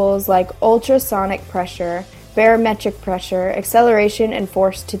principles like ultrasonic pressure, barometric pressure, acceleration, and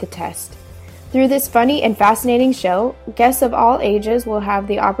force to the test. Through this funny and fascinating show, guests of all ages will have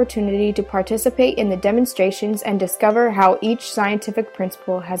the opportunity to participate in the demonstrations and discover how each scientific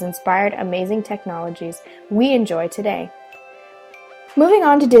principle has inspired amazing technologies we enjoy today. Moving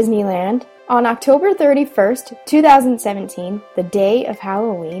on to Disneyland, on October 31st, 2017, the day of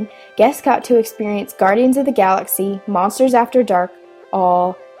Halloween, guests got to experience Guardians of the Galaxy, Monsters After Dark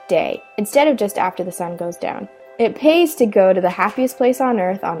all day, instead of just after the sun goes down. It pays to go to the happiest place on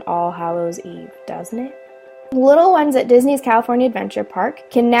earth on All Hallows Eve, doesn't it? Little ones at Disney's California Adventure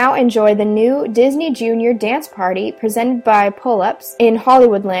Park can now enjoy the new Disney Junior Dance Party presented by Pull-Ups in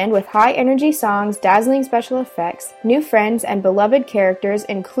Hollywoodland with high-energy songs, dazzling special effects, new friends, and beloved characters,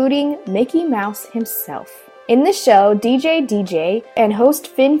 including Mickey Mouse himself. In the show, DJ and host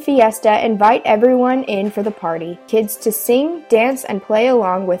Finn Fiesta invite everyone in for the party. Kids to sing, dance, and play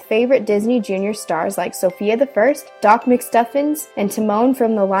along with favorite Disney Junior stars like Sophia the First, Doc McStuffins, and Timon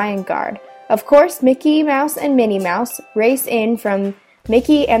from the Lion Guard. Of course, Mickey Mouse and Minnie Mouse race in from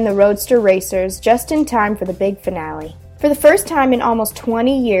Mickey and the Roadster Racers just in time for the big finale. For the first time in almost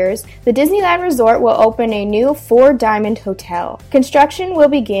 20 years, the Disneyland Resort will open a new 4-diamond hotel. Construction will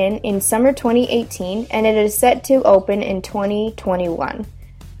begin in summer 2018, and it is set to open in 2021.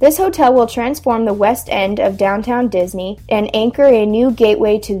 This hotel will transform the west end of downtown Disney and anchor a new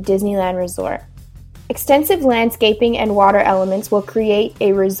gateway to the Disneyland Resort. Extensive landscaping and water elements will create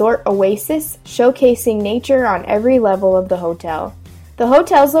a resort oasis, showcasing nature on every level of the hotel. The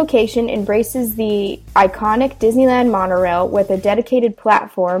hotel's location embraces the iconic Disneyland monorail with a dedicated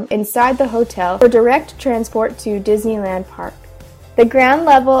platform inside the hotel for direct transport to Disneyland Park. The ground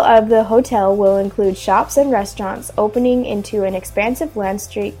level of the hotel will include shops and restaurants opening into an expansive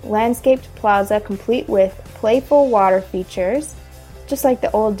landscaped plaza complete with playful water features, just like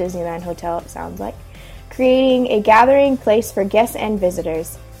the old Disneyland Hotel, it sounds like, creating a gathering place for guests and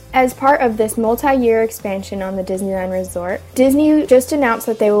visitors. As part of this multi-year expansion on the Disneyland Resort, Disney just announced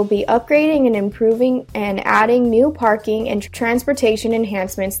that they will be upgrading and improving and adding new parking and transportation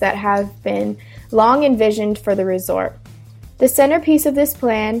enhancements that have been long envisioned for the resort. The centerpiece of this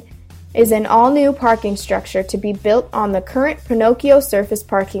plan is an all-new parking structure to be built on the current Pinocchio surface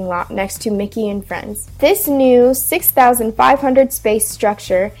parking lot next to Mickey and Friends. This new 6,500 space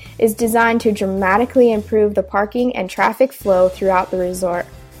structure is designed to dramatically improve the parking and traffic flow throughout the resort.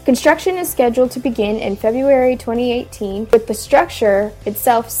 Construction is scheduled to begin in February 2018, with the structure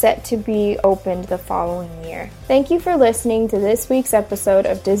itself set to be opened the following year. Thank you for listening to this week's episode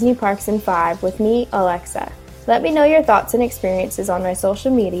of Disney Parks in 5 with me, Alexa. Let me know your thoughts and experiences on my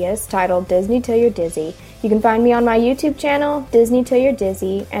social medias titled Disney Till You're Dizzy. You can find me on my YouTube channel, Disney Till You're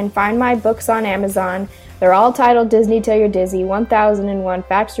Dizzy, and find my books on Amazon. They're all titled Disney Till You're Dizzy, 1001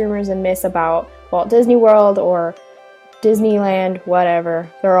 Facts, Rumors, and Myths about Walt Disney World or Disneyland, whatever.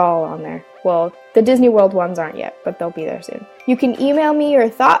 They're all on there. Well, the Disney World ones aren't yet, but they'll be there soon. You can email me your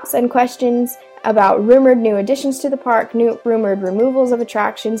thoughts and questions about rumored new additions to the park, new rumored removals of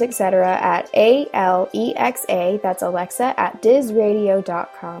attractions, etc. at ALEXA, that's Alexa, at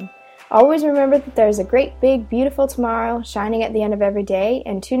DizRadio.com. Always remember that there's a great, big, beautiful tomorrow shining at the end of every day,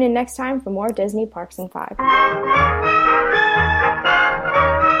 and tune in next time for more Disney Parks in 5.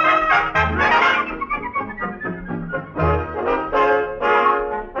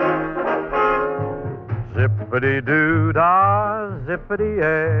 Zippity-doo-dah,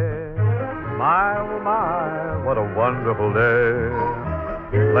 zippity-yay. My, oh my, what a wonderful day.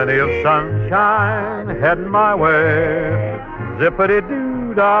 Plenty of sunshine heading my way.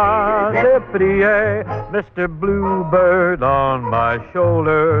 Zippity-doo-dah, zippity-yay. Mr. Bluebird on my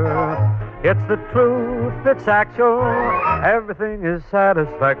shoulder. It's the truth, it's actual. Everything is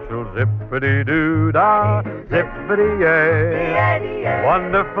satisfactual. Zippity-doo-dah, zippity-yay.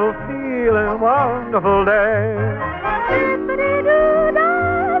 Wonderful feeling, wonderful day.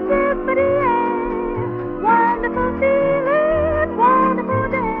 Zippity-doo-dah, zippity-yay. Wonderful feeling, wonderful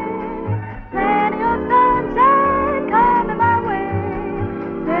day. Plenty of sunshine coming my way.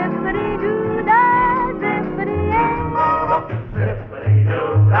 Zippity-doo-dah, zippity-yay.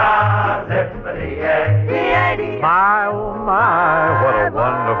 Zippity-doo-dah, zippity-yay. My, oh my, what a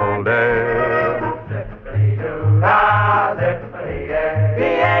wonderful day. Zippity-doo-dah,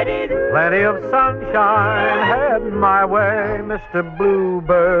 zippity-yay. Plenty of sunshine heading my way. Mr.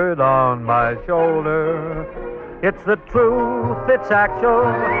 Bluebird on my shoulder. It's the truth, it's actual.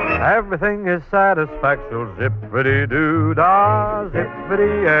 Everything is satisfactual. Zippity-doo-dah,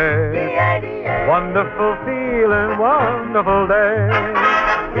 zippity-yay. Wonderful feeling, wonderful day.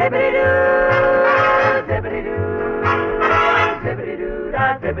 Zippity-doo, zippity-doo,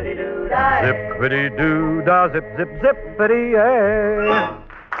 zippity-doo-dah, zippity-doo-dah. Zippity-doo-dah, zip, zip, zippity-yay.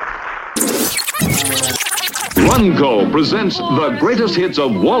 Runco presents the greatest hits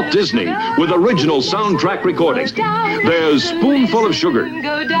of Walt Disney with original soundtrack recordings. There's Spoonful of Sugar,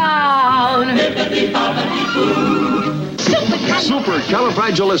 Go down.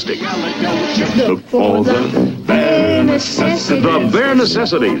 Supercalifragilistic, the bare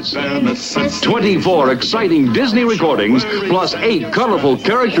necessities, 24 exciting Disney recordings, plus 8 colorful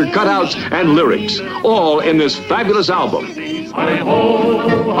character cutouts and lyrics, all in this fabulous album.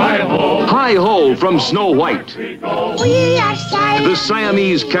 Hi-ho, hi-ho. Hi-ho from Snow White. We are Siamese. The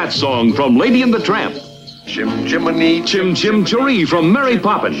Siamese cat song from Lady and the Tramp. Chim Chimney, Chim Chim Cheree from Mary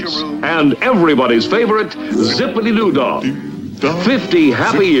Poppins. And everybody's favorite, Zippity-Doo-Dah. 50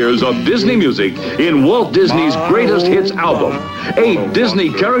 happy years of Disney music in Walt Disney's greatest hits album. 8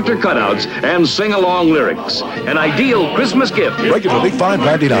 Disney character cutouts and sing-along lyrics. An ideal Christmas gift. Regularly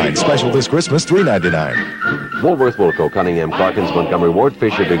 $5.99. Special this Christmas, $3.99. Woolworth, Wilco, Cunningham, Clarkins, Montgomery Ward,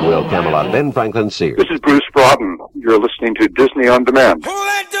 Fisher, Big Wheel, Camelot, Ben Franklin, Sears. This is Bruce Broughton. You're listening to Disney On Demand. Who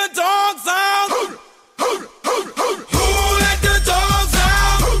let the dogs out? Who let the dogs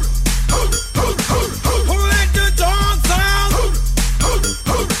out? Who let the dogs out?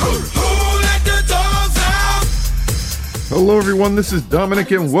 Who let the dogs out? Hello everyone, this is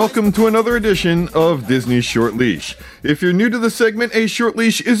Dominic and welcome to another edition of Disney Short Leash. If you're new to the segment, a short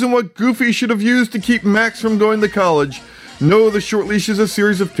leash isn't what Goofy should have used to keep Max from going to college. No, the short leash is a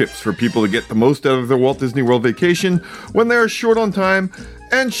series of tips for people to get the most out of their Walt Disney World vacation when they are short on time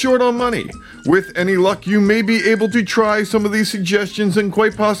and short on money. With any luck, you may be able to try some of these suggestions and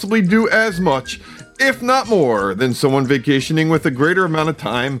quite possibly do as much, if not more, than someone vacationing with a greater amount of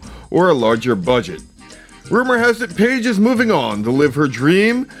time or a larger budget. Rumor has it Paige is moving on to live her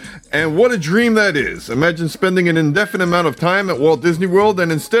dream, and what a dream that is. Imagine spending an indefinite amount of time at Walt Disney World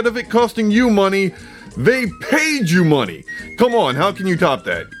and instead of it costing you money, they paid you money. Come on, how can you top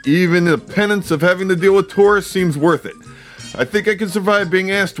that? Even the penance of having to deal with tourists seems worth it. I think I could survive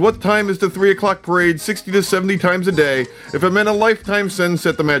being asked what time is the 3 o'clock parade 60 to 70 times a day if it meant a lifetime sentence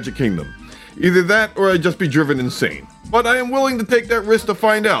at the Magic Kingdom. Either that or I'd just be driven insane. But I am willing to take that risk to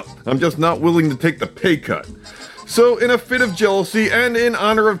find out. I'm just not willing to take the pay cut. So in a fit of jealousy and in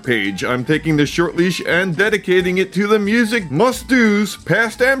honor of Paige, I'm taking this short leash and dedicating it to the music must-dos,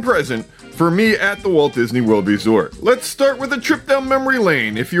 past and present, for me at the Walt Disney World Resort. Let's start with a trip down memory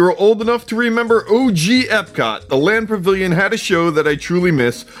lane. If you are old enough to remember OG Epcot, the Land Pavilion had a show that I truly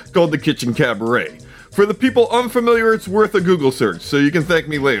miss called The Kitchen Cabaret. For the people unfamiliar, it's worth a Google search, so you can thank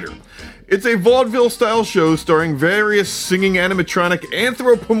me later. It's a vaudeville-style show starring various singing animatronic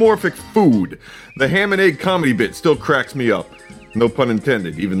anthropomorphic food. The ham and egg comedy bit still cracks me up. No pun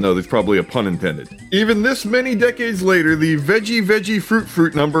intended, even though there's probably a pun intended. Even this many decades later, the veggie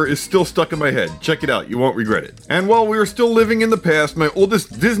fruit number is still stuck in my head. Check it out, you won't regret it. And while we are still living in the past, my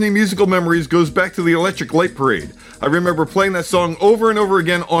oldest Disney musical memories goes back to the Electric Light Parade. I remember playing that song over and over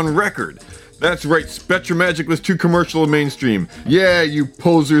again on record. That's right, SpectraMagic was too commercial and mainstream. Yeah, you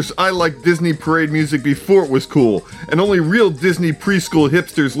posers, I liked Disney parade music before it was cool, and only real Disney preschool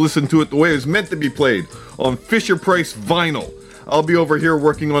hipsters listened to it the way it was meant to be played, on Fisher-Price vinyl. I'll be over here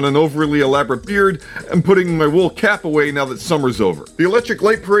working on an overly elaborate beard and putting my wool cap away now that summer's over. The Electric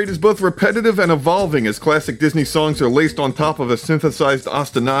Light Parade is both repetitive and evolving as classic Disney songs are laced on top of a synthesized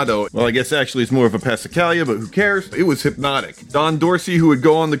ostinato. Well, I guess actually it's more of a passacaglia, but who cares? It was hypnotic. Don Dorsey, who would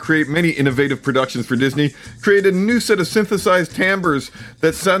go on to create many innovative productions for Disney, created a new set of synthesized timbres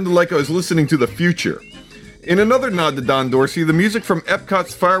that sounded like I was listening to the future. In another nod to Don Dorsey, the music from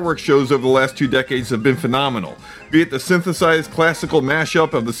Epcot's fireworks shows over the last 2 decades have been phenomenal, be it the synthesized classical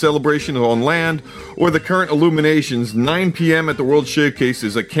mashup of the celebration on land, or the current illuminations. 9 p.m. at the World Showcase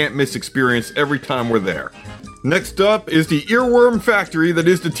is a can't-miss experience every time we're there. Next up is the earworm factory that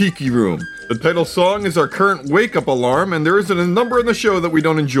is the Tiki Room. The title song is our current wake-up alarm, and there isn't a number in the show that we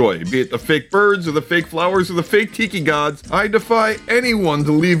don't enjoy, be it the fake birds, or the fake flowers, or the fake tiki gods. I defy anyone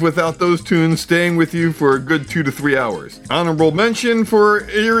to leave without those tunes staying with you for a good 2 to 3 hours. Honorable mention for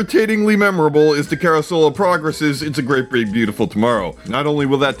irritatingly memorable is the Carousel of Progress's It's a Great Big Beautiful Tomorrow. Not only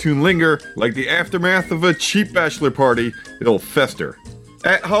will that tune linger, like the aftermath of a cheap bachelor party, it'll fester.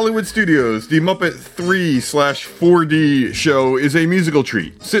 At Hollywood Studios, the Muppet 3/4D show is a musical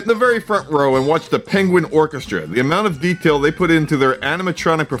treat. Sit in the very front row and watch the Penguin Orchestra. The amount of detail they put into their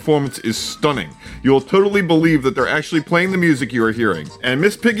animatronic performance is stunning. You'll totally believe that they're actually playing the music you are hearing. And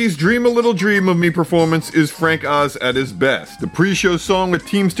Miss Piggy's Dream a Little Dream of Me performance is Frank Oz at his best. The pre-show song with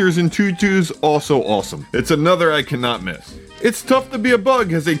Teamsters and Tutus, also awesome. It's another I cannot miss. It's Tough to Be a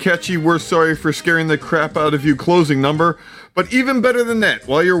Bug has a catchy "We're Sorry for Scaring the Crap Out of You" closing number. But even better than that,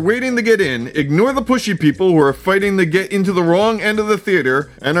 while you're waiting to get in, ignore the pushy people who are fighting to get into the wrong end of the theater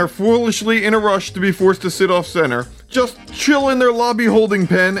and are foolishly in a rush to be forced to sit off center. Just chill in their lobby holding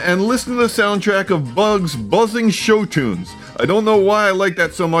pen and listen to the soundtrack of Bug's buzzing show tunes. I don't know why I like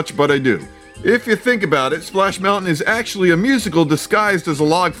that so much, but I do. If you think about it, Splash Mountain is actually a musical disguised as a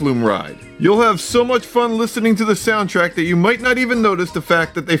log flume ride. You'll have so much fun listening to the soundtrack that you might not even notice the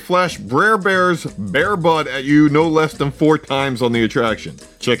fact that they flash Brer Bear's bare butt at you no less than 4 times on the attraction.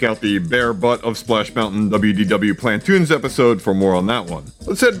 Check out the Bare Butt of Splash Mountain WDW Plantoons episode for more on that one.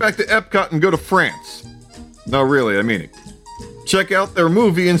 Let's head back to Epcot and go to France. No, really, I mean it. Check out their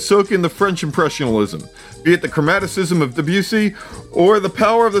movie and soak in the French Impressionism, be it the chromaticism of Debussy or the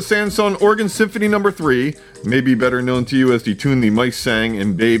power of the Sanson Organ Symphony No. 3, maybe better known to you as the tune the mice sang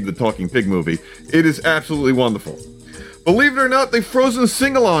in Babe the Talking Pig movie. It is absolutely wonderful. Believe it or not, the Frozen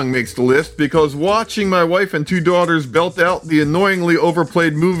sing-along makes the list because watching my wife and 2 daughters belt out the annoyingly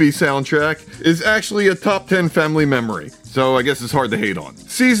overplayed movie soundtrack is actually a top 10 family memory. So I guess it's hard to hate on.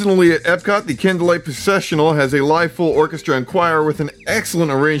 Seasonally at Epcot, the Candlelight Processional has a live full orchestra and choir with an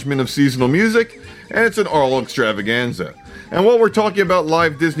excellent arrangement of seasonal music, and it's an oral extravaganza. And while we're talking about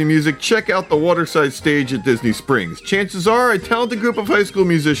live Disney music, check out the Waterside Stage at Disney Springs. Chances are a talented group of high school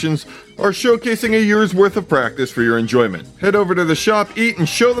musicians are showcasing a year's worth of practice for your enjoyment. Head over to the shop, eat, and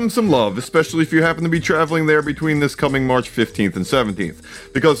show them some love, especially if you happen to be traveling there between this coming March 15th and 17th.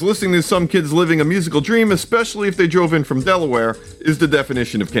 Because listening to some kids living a musical dream, especially if they drove in from Delaware, is the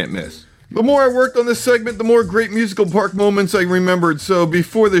definition of can't miss. The more I worked on this segment, the more great musical park moments I remembered, so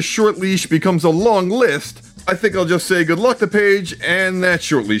before this short leash becomes a long list, I think I'll just say good luck to Paige and that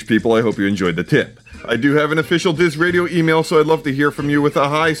short leash people. I hope you enjoyed the tip. I do have an official Diz Radio email, so I'd love to hear from you with a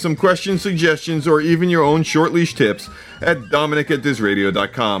hi, some questions, suggestions, or even your own short leash tips at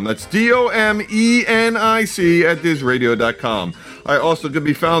Dominic@DizRadio.com. That's DOMENIC at DizRadio.com. I also can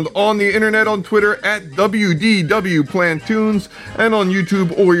be found on the internet on Twitter at WDW Plantoons and on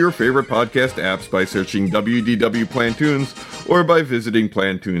YouTube or your favorite podcast apps by searching WDW Plantoons or by visiting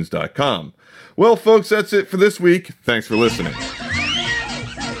Plantoons.com. Well, folks, that's it for this week. Thanks for listening.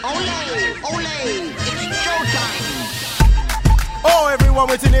 Oh, everyone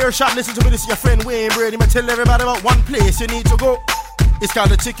within earshot, listen to me. This is your friend Wayne Brady. I'm tell everybody about one place you need to go. It's called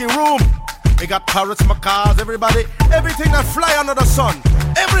the Chicken Room. They got parrots, macaws, everybody, everything that fly under the sun.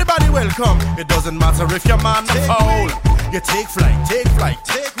 Everybody welcome. It doesn't matter if you're man or foul. You take flight, take flight,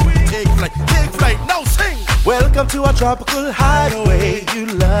 take flight, take flight. Now sing. Welcome to our tropical hideaway. You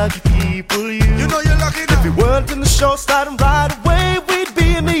lucky people, you know you're lucky now. If we weren't in the show starting right away, we'd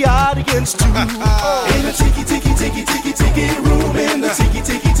be in the audience too. In the tiki room, in the tiki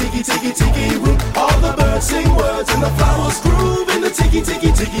room, all the birds birds sing words and the flowers groove in the tiki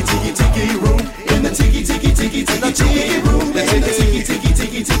tiki tiki tiki tiki room. In the tiki tiki tiki tiki tiki room. In the tiki tiki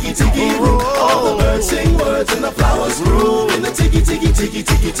tiki tiki tiki room. All the birds sing words and the flowers groove in the tiki tiki tiki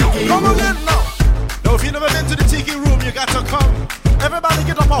tiki tiki room. Come on now. Now if you've never been to the tiki room, you got to come. Everybody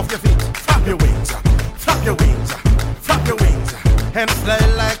get up off your feet. Flap your wings. Flap your wings. Flap your wings. And fly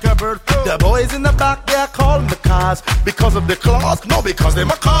like a bird. The boys in the back, they are called macaws. Because of the claws? No, because they're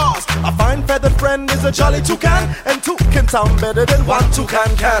macaws. A fine feathered friend is a jolly toucan. And two can sound better than one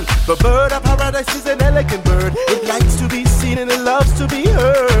toucan can. The bird of paradise is an elegant bird. It likes to be seen and it loves to be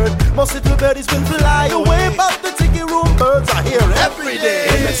heard. Most little birdies will fly away, but the tiki room birds are here every day.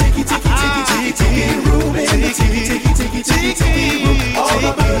 In the tiki tiki tiki tiki tiki room. In the tiki tiki tiki tiki tiki room. All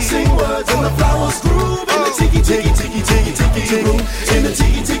the birds sing words and the flowers groove. In the tiki tiki tiki tiki tiki room. In the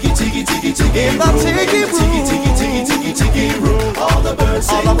tiki tiki tiki tiki tiki in the tiki tiki tiki tiki tiki room. All the birds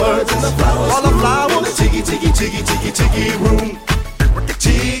sing words and the flowers all the flowers in the tiki tiki tiki tiki tiki room.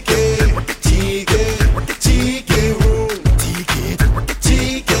 Tiki tiki tiki room. Tiki tiki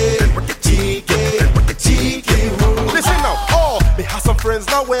tiki room. Listen now, oh, me have some friends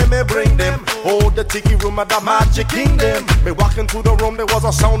now where me bring them. Oh, the tiki room of the magic kingdom. Me walking through the room, there was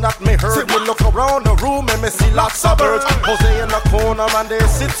a sound that me heard. Me look around the room and me see lots of birds. Jose in the corner and there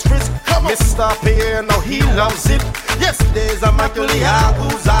sits Frisk. Mr. Pierre, now he loves it. Yesterday's a Michael Yagu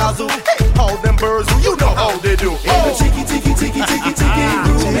Zazu. Hey, all them birds, you know how they do. In the tiki tiki tiki tiki tiki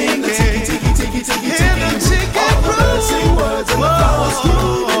room. In the tiki tiki tiki tiki tiki room. All the birds sing words and the flowers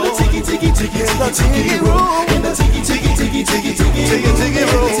groove. In the tiki tiki tiki tiki room. In the tiki tiki tiki tiki tiki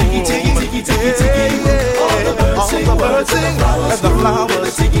room. Tiki tiki tiki tiki tiki room. All the birds sing words and the flowers in the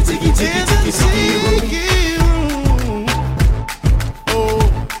tiki tiki tiki tiki room. Oh,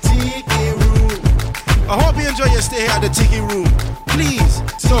 tiki room. I hope you enjoy your stay here at the tiki room. Please,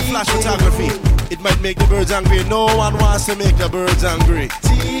 no flash photography. It might make the birds angry. No one wants to make the birds angry.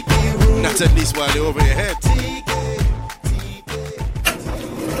 Tiki room. Not at least while they're over your head.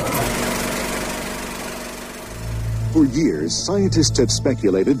 For years, scientists have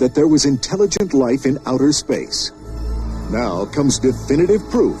speculated that there was intelligent life in outer space. Now comes definitive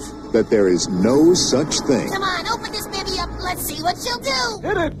proof that there is no such thing. Come on, open this baby up. Let's see what she'll do.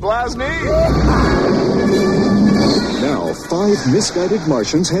 Hit it, Blasny! Now, 5 misguided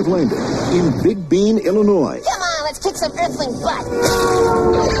Martians have landed in Big Bean, Illinois. Come on, let's kick some earthling butt.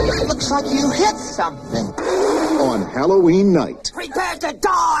 Looks like you hit something. On Halloween night. Prepare to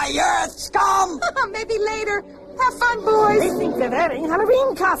die, Earth scum! Maybe later. Have fun, boys. They think they're wearing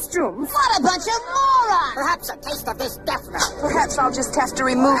Halloween costumes. What a bunch of morons! Perhaps a taste of this definite. Perhaps I'll just have to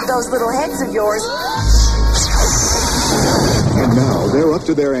remove those little heads of yours. And now they're up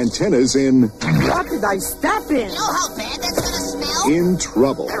to their antennas in... What did I step in? You know how bad that's gonna smell? In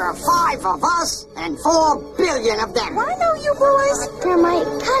trouble. There are 5 of us and 4 billion of them. I know you boys. They're my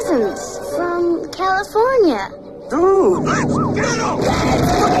cousins from California. Dude, get them!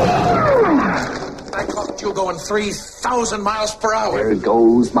 I caught you going 3,000 miles per hour. There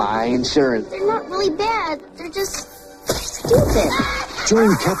goes my insurance. They're not really bad. They're just stupid.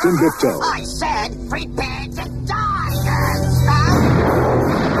 Join Captain Bipto. I said, prepare to die, Earth scum.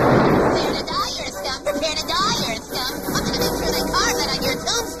 Prepare to die, Earth scum. Prepare to die, Earth scum. I'm gonna make sure they carve it on your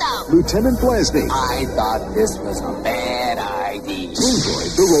tombstone. Lieutenant Blasny. I thought this was a bad idea.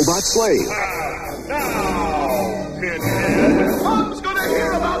 Android, the robot slave. Now, Pinhead. Mom's gonna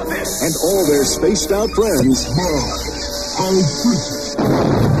hear about this. And all their spaced-out friends.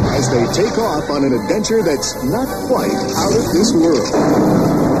 As they take off on an adventure that's not quite out of this world.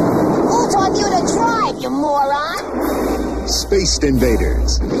 Who taught you to drive, you moron? Spaced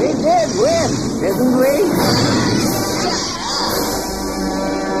Invaders. We did win, didn't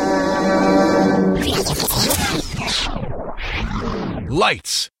we?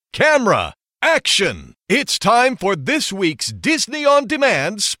 Lights, camera, action! It's time for this week's Disney On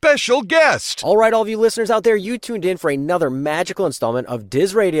Demand special guest. All right, all of you listeners out there, you tuned in for another magical installment of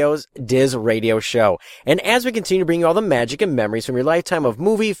Diz Radio's Diz Radio Show. And as we continue to bring you all the magic and memories from your lifetime of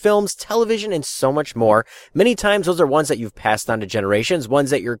movie, films, television, and so much more, many times those are ones that you've passed on to generations, ones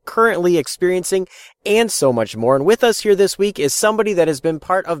that you're currently experiencing, and so much more. And with us here this week is somebody that has been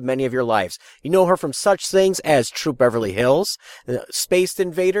part of many of your lives. You know her from such things as Troop Beverly Hills, Spaced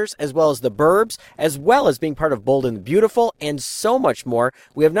Invaders, as well as The Burbs, as well as being part of Bold and the Beautiful, and so much more.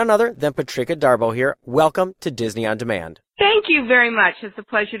 We have none other than Patricia Darbo here. Welcome to Disney On Demand. Thank you very much. It's a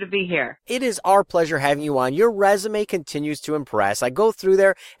pleasure to be here. It is our pleasure having you on. Your resume continues to impress. I go through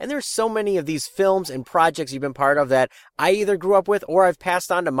there, and there's so many of these films and projects you've been part of that I either grew up with or I've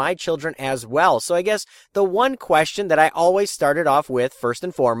passed on to my children as well. So I guess the one question that I always started off with, first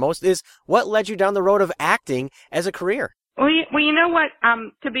and foremost, is what led you down the road of acting as a career? Well, you know what?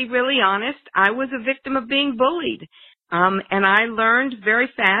 To be really honest, I was a victim of being bullied. And I learned very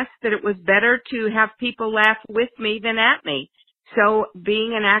fast that it was better to have people laugh with me than at me. So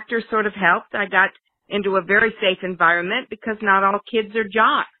being an actor sort of helped. I got into a very safe environment because not all kids are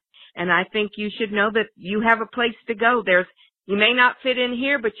jocks. And I think you should know that you have a place to go. You may not fit in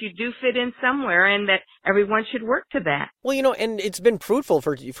here, but you do fit in somewhere, and that everyone should work to that. Well, and it's been fruitful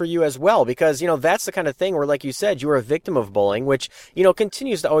for you as well, because, that's the kind of thing where, like you said, you were a victim of bullying, which,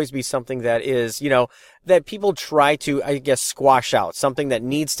 continues to always be something that is, that people try to, I guess, squash out, something that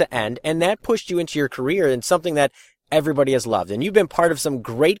needs to end, and that pushed you into your career and something that everybody has loved. And you've been part of some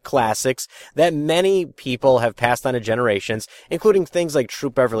great classics that many people have passed on to generations, including things like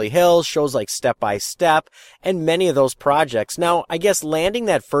Troop Beverly Hills, shows like Step by Step, and many of those projects. Now, I guess landing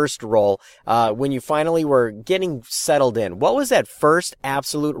that first role, when you finally were getting settled in, what was that first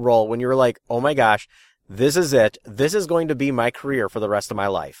absolute role when you were like, oh my gosh, this is it. This is going to be my career for the rest of my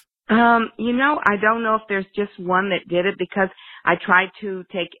life? I don't know if there's just one that did it, because I tried to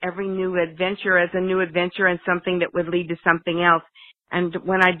take every new adventure as a new adventure and something that would lead to something else. And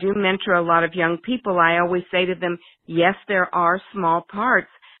when I do mentor a lot of young people, I always say to them, yes, there are small parts,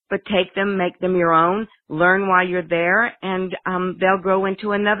 but take them, make them your own, learn while you're there, and they'll grow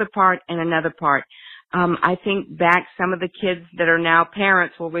into another part and another part. I think back, some of the kids that are now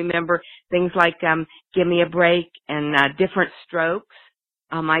parents will remember things like Give Me a Break and Different Strokes.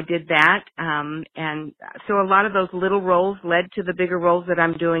 I did that, and so a lot of those little roles led to the bigger roles that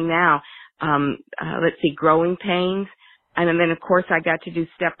I'm doing now. Let's see, Growing Pains, and then of course I got to do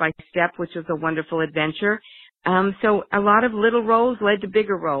Step by Step, which was a wonderful adventure. So a lot of little roles led to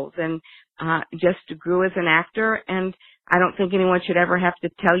bigger roles, and just grew as an actor. And I don't think anyone should ever have to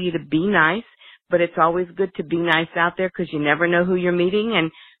tell you to be nice, but it's always good to be nice out there, because you never know who you're meeting and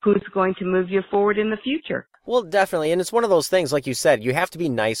who's going to move you forward in the future. Well, definitely. And it's one of those things, like you said, you have to be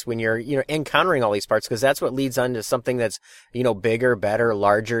nice when you're, encountering all these parts, because that's what leads on to something that's, bigger, better,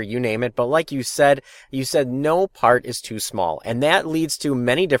 larger, you name it. But like you said no part is too small. And that leads to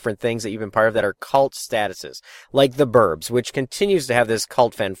many different things that you've been part of that are cult statuses, like The Burbs, which continues to have this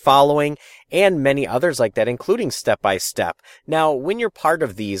cult fan following, and many others like that, including Step by Step. Now, when you're part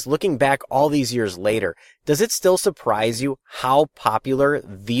of these, looking back all these years later, does it still surprise you how popular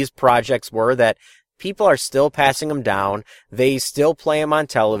these projects were, that people are still passing them down? They still play them on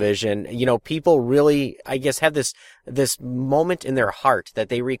television. People really, I guess, have this moment in their heart that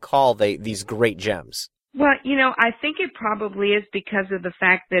they recall these great gems. Well, I think it probably is because of the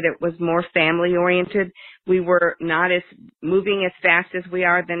fact that it was more family oriented. We were not as moving as fast as we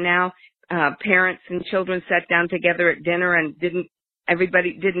are than now. Parents and children sat down together at dinner and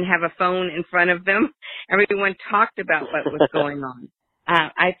everybody didn't have a phone in front of them. Everyone talked about what was going on.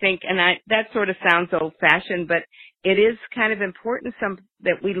 I think, and that sort of sounds old-fashioned, but it is kind of important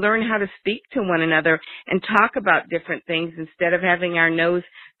that we learn how to speak to one another and talk about different things instead of having our nose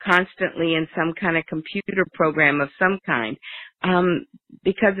constantly in some kind of computer program of some kind.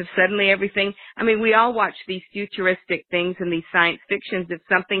 Because if suddenly everything, we all watch these futuristic things and these science fictions. If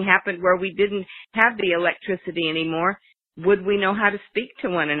something happened where we didn't have the electricity anymore, would we know how to speak to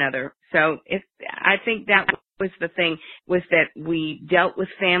one another? So I think that was the thing, was that we dealt with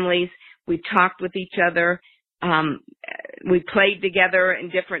families, we talked with each other, we played together in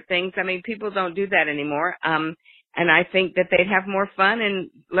different things. People don't do that anymore. And I think that they'd have more fun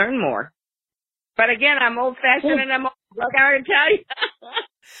and learn more. But again, I'm old-fashioned and I'm old, like I already tell you.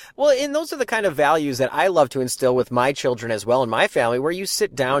 Well, and those are the kind of values that I love to instill with my children as well, in my family, where you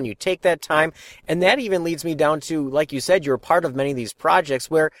sit down, you take that time, and that even leads me down to, like you said, you were part of many of these projects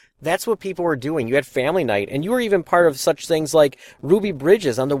where that's what people were doing. You had family night, and you were even part of such things like Ruby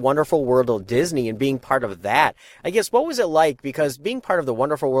Bridges on the Wonderful World of Disney and being part of that. I guess, what was it like? Because being part of the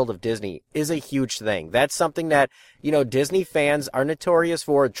Wonderful World of Disney is a huge thing. That's something that, Disney fans are notorious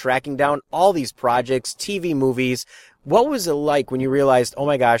for, tracking down all these projects, TV movies. What was it like when you realized, oh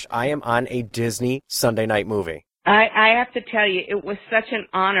my gosh, I am on a Disney Sunday night movie? I have to tell you, it was such an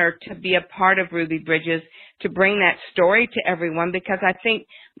honor to be a part of Ruby Bridges, to bring that story to everyone, because I think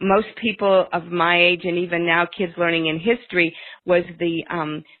most people of my age, and even now kids learning in history, was the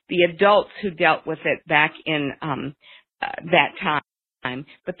adults who dealt with it back in that time. time.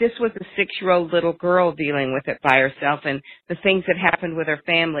 But this was a 6-year-old little girl dealing with it by herself, and the things that happened with her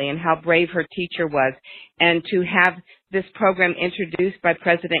family and how brave her teacher was. And to have this program introduced by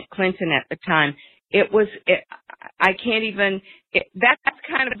President Clinton at the time, that's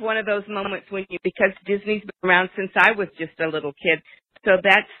kind of one of those moments because Disney's been around since I was just a little kid. So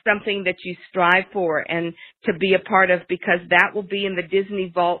that's something that you strive for and to be a part of, because that will be in the Disney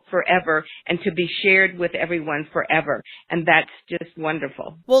vault forever and to be shared with everyone forever. And that's just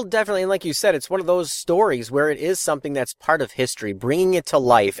wonderful. Well, definitely. And like you said, it's one of those stories where it is something that's part of history, bringing it to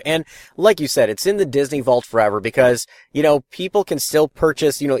life. And like you said, it's in the Disney vault forever because, people can still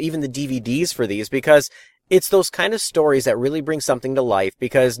purchase, even the DVDs for these, because it's those kind of stories that really bring something to life,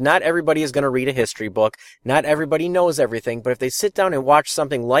 because not everybody is going to read a history book. Not everybody knows everything. But if they sit down and watch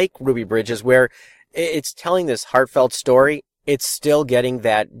something like Ruby Bridges, where it's telling this heartfelt story, it's still getting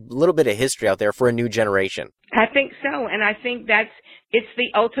that little bit of history out there for a new generation. I think so. And I think it's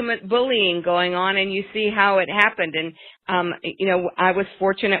the ultimate bullying going on, and you see how it happened. And, I was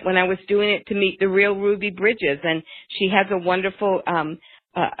fortunate when I was doing it to meet the real Ruby Bridges, and she has a wonderful, I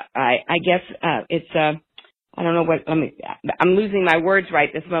don't know I'm losing my words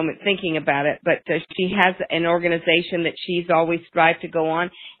right this moment thinking about it, but she has an organization that she's always strived to go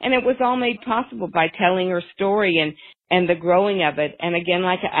on, and it was all made possible by telling her story and the growing of it. And again,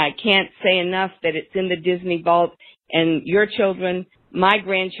 I can't say enough that it's in the Disney vault, and your children, my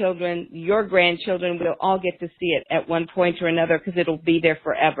grandchildren, your grandchildren will all get to see it at one point or another, because it'll be there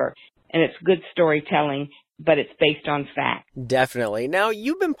forever. And it's good storytelling, but it's based on fact. Definitely. Now,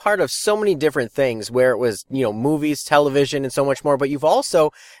 you've been part of so many different things where it was, movies, television, and so much more, but you've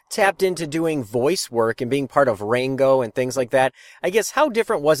also tapped into doing voice work and being part of Rango and things like that. I guess, how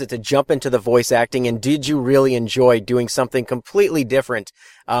different was it to jump into the voice acting, and did you really enjoy doing something completely different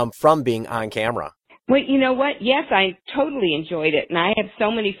from being on camera? Well, you know what? Yes, I totally enjoyed it. And I have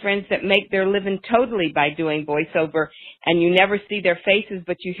so many friends that make their living totally by doing voiceover, and you never see their faces,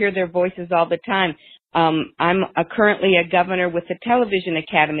 but you hear their voices all the time. I'm currently a governor with the Television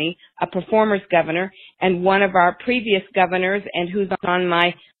Academy, a performers governor, and one of our previous governors, and who's on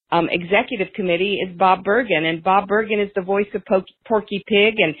my executive committee, is Bob Bergen. And Bob Bergen is the voice of Porky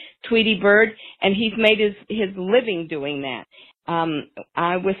Pig and Tweety Bird, and he's made his living doing that.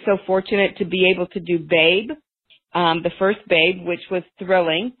 I was so fortunate to be able to do Babe, the first Babe, which was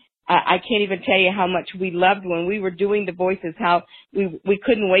thrilling. I can't even tell you how much we loved when we were doing the voices, how we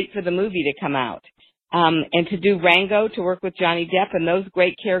couldn't wait for the movie to come out. And to do Rango, to work with Johnny Depp and those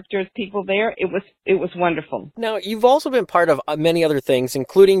great characters, people there, it was wonderful. Now, you've also been part of many other things,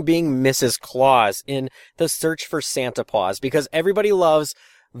 including being Mrs. Claus in The Search for Santa Claus, because everybody loves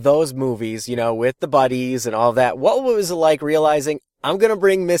those movies, with the buddies and all that. What was it like realizing I'm going to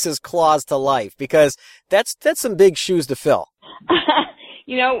bring Mrs. Claus to life? Because that's some big shoes to fill.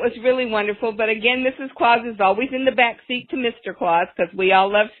 It was really wonderful. But again, Mrs. Claus is always in the back seat to Mr. Claus, because we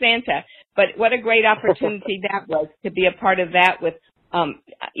all love Santa. But what a great opportunity that was, to be a part of that with,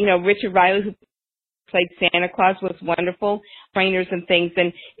 Richard Riley, who played Santa Claus, was wonderful, trainers and things.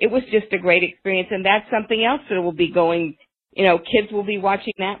 And it was just a great experience. And that's something else that will be going, kids will be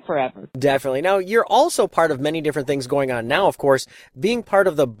watching that forever. Definitely. Now, you're also part of many different things going on now, of course, being part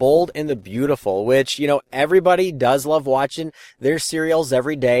of The Bold and the Beautiful, which, everybody does love watching their serials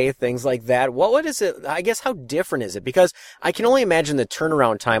every day, things like that. What is it? I guess, how different is it? Because I can only imagine the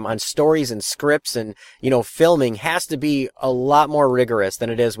turnaround time on stories and scripts and, filming has to be a lot more rigorous than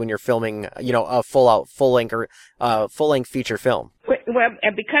it is when you're filming, a full-length feature film. Well,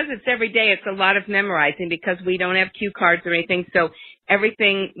 because it's every day, it's a lot of memorizing, because we don't have cue cards or anything. So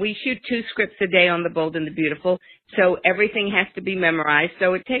we shoot 2 scripts a day on The Bold and the Beautiful. So everything has to be memorized.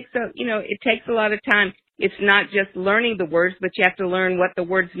 So it takes a lot of time. It's not just learning the words, but you have to learn what the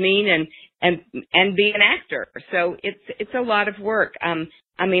words mean and be an actor. So it's a lot of work. I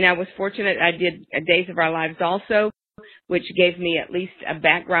was fortunate. I did Days of Our Lives also, which gave me at least a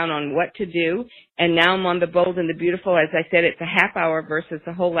background on what to do. And now I'm on The Bold and the Beautiful. As I said, it's a half hour versus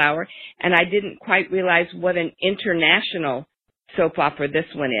a whole hour. And I didn't quite realize what an international soap opera this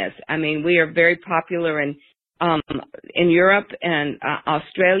one is. We are very popular in Europe and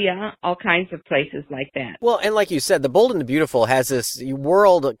Australia, all kinds of places like that. Well, and like you said, The Bold and the Beautiful has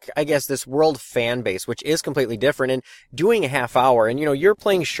this world fan base, which is completely different. And doing a half hour, and you're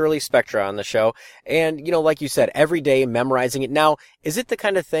playing Shirley Spectra on the show, and like you said, every day memorizing it. Now, is it the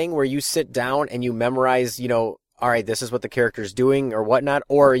kind of thing where you sit down and you memorize, all right, this is what the character's doing or whatnot,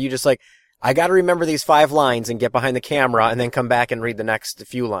 or are you just like, I got to remember these 5 lines and get behind the camera and then come back and read the next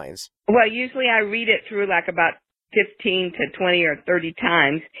few lines? Well, usually I read it through like about 15 to 20 or 30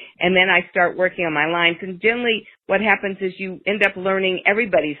 times, and then I start working on my lines. And generally what happens is you end up learning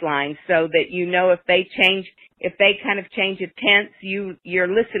everybody's lines so that you know if they kind of change a tense, you're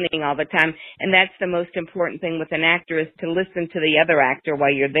listening all the time. And that's the most important thing with an actor, is to listen to the other actor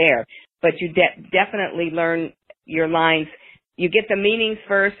while you're there. But you definitely learn your lines. You get the meanings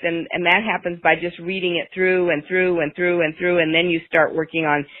first, and that happens by just reading it through and through and through and through, and then you start working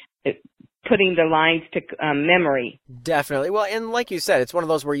on putting the lines to memory. Definitely. Well, and like you said, it's one of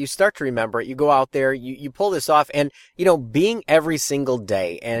those where you start to remember it. You go out there, you pull this off, and, being every single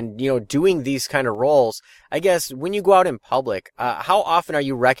day and, doing these kind of roles, I guess when you go out in public, how often are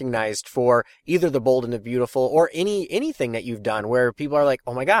you recognized for either The Bold and the Beautiful or anything that you've done where people are like,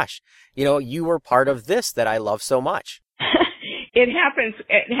 oh my gosh, you were part of this that I love so much? It happens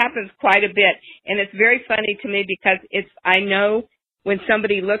quite a bit, and it's very funny to me because I know when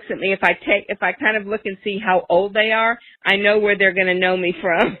somebody looks at me, if I kind of look and see how old they are, I know where they're going to know me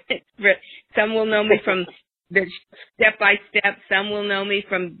from. Some will know me from the Step by Step. Some will know me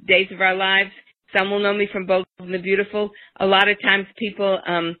from Days of Our Lives. Some will know me from Bold and the Beautiful. A lot of times people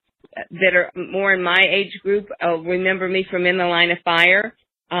that are more in my age group remember me from In the Line of Fire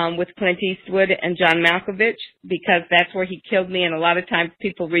with Clint Eastwood and John Malkovich, because that's where he killed me, and a lot of times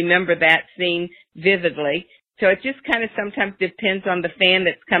people remember that scene vividly. So it just kind of sometimes depends on the fan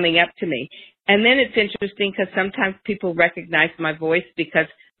that's coming up to me. And then it's interesting because sometimes people recognize my voice because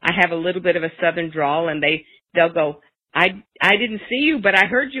I have a little bit of a southern drawl, and they'll go, I didn't see you, but I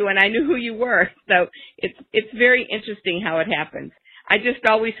heard you and I knew who you were. So it's very interesting how it happens. I just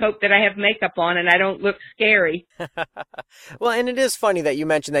always hope that I have makeup on and I don't look scary. Well, and it is funny that you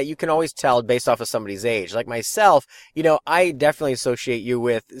mentioned that you can always tell based off of somebody's age. Like myself, I definitely associate you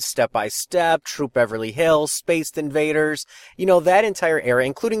with Step by Step, Troop Beverly Hills, Spaced Invaders, that entire era,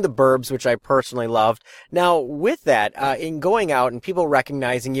 including The Burbs, which I personally loved. Now, with that, in going out and people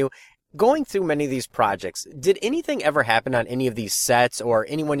recognizing you, going through many of these projects, did anything ever happen on any of these sets or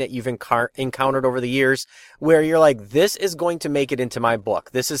anyone that you've encountered over the years where you're like, this is going to make it into my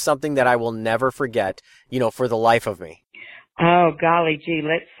book? This is something that I will never forget, for the life of me. Oh, golly gee,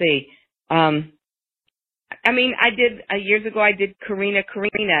 let's see. Years ago I did Karina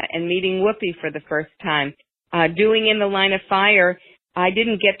and meeting Whoopi for the first time. Doing In the Line of Fire, I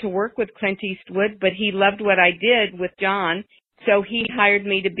didn't get to work with Clint Eastwood, but he loved what I did with John. So he hired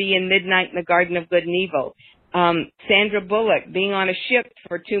me to be in Midnight in the Garden of Good and Evil. Sandra Bullock, being on a ship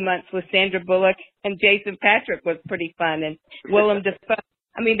for 2 months with Sandra Bullock and Jason Patrick was pretty fun. And Willem Dafoe.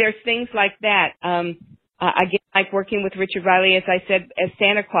 There's things like that. Again, like working with Richard Riley, as I said, as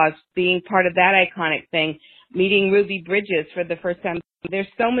Santa Claus, being part of that iconic thing. Meeting Ruby Bridges for the first time. There's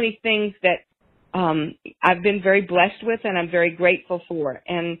so many things that I've been very blessed with and I'm very grateful for.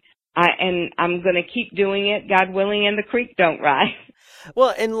 And I'm going to keep doing it, God willing, and the creek don't rise.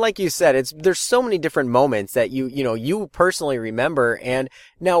 Well, and like you said, there's so many different moments that you personally remember. And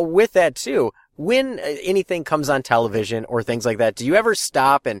now with that too, when anything comes on television or things like that, do you ever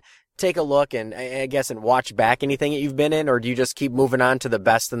stop and take a look and and watch back anything that you've been in, or do you just keep moving on to the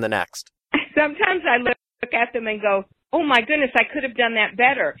best and the next? Sometimes I look at them and go, oh my goodness, I could have done that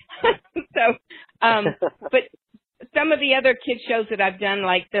better. But some of the other kid shows that I've done,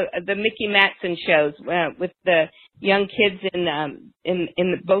 like the Mickey Matson shows with the young kids in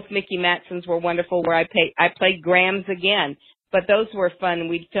both Mickey Matsons were wonderful. Where I played Grams again, but those were fun.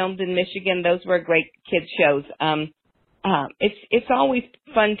 We filmed in Michigan. Those were great kid shows. It's always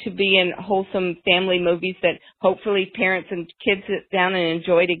fun to be in wholesome family movies that hopefully parents and kids sit down and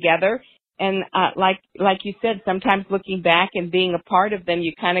enjoy together. And like you said, sometimes looking back and being a part of them,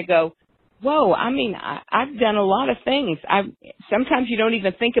 you kind of go, whoa, I've done a lot of things. Sometimes you don't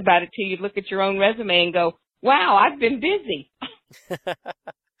even think about it till you look at your own resume and go, wow, I've been busy.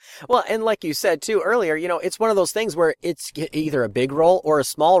 Well, and like you said too earlier, it's one of those things where it's either a big role or a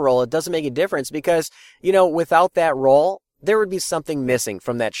small role. It doesn't make a difference because, without that role, there would be something missing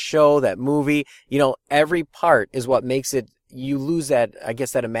from that show, that movie. Every part is what makes it, you lose that,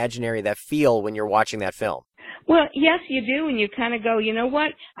 that imaginary, that feel when you're watching that film. Well, yes, you do, and you kind of go, you know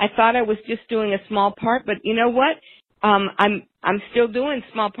what? I thought I was just doing a small part, but you know what? I'm still doing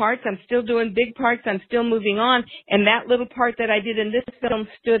small parts. I'm still doing big parts. I'm still moving on, and that little part that I did in this film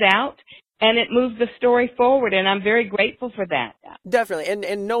stood out, and it moved the story forward, and I'm very grateful for that. Definitely,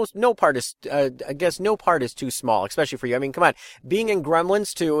 and no part is, no part is too small, especially for you. Come on, being in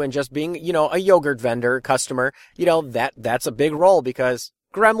Gremlins 2 and just being, a yogurt vendor customer, that's a big role because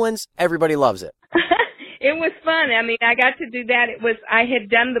Gremlins, everybody loves it. It was fun. I got to do that. I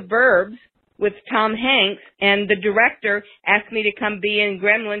had done The Burbs with Tom Hanks, and the director asked me to come be in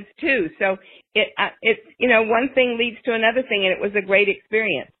Gremlins too. So it's one thing leads to another thing, and it was a great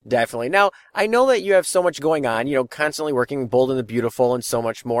experience. Definitely. Now, I know that you have so much going on, constantly working Bold and the Beautiful and so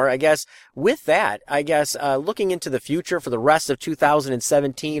much more. I guess with that, looking into the future for the rest of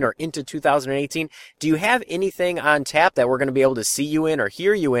 2017 or into 2018, do you have anything on tap that we're going to be able to see you in or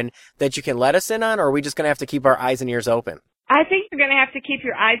hear you in that you can let us in on, or are we just going to have to keep our eyes and ears open? I think you're going to have to keep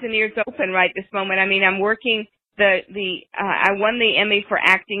your eyes and ears open right this moment. I mean, I'm working I won the Emmy for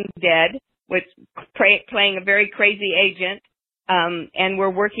acting Dead, which playing a very crazy agent, and we're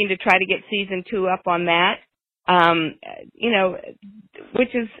working to try to get season 2 up on that.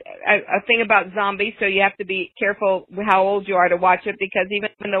 Which is a thing about zombies, so you have to be careful how old you are to watch it, because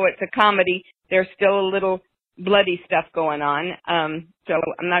even though it's a comedy, there's still a little bloody stuff going on. So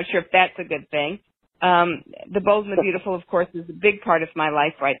I'm not sure if that's a good thing. The Bold and the Beautiful, of course, is a big part of my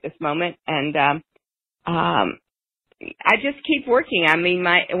life right this moment, and I just keep working. I mean,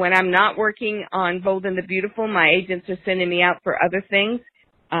 when I'm not working on Bold and the Beautiful, my agents are sending me out for other things,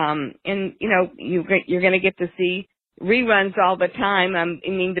 and you're going to get to see reruns all the time.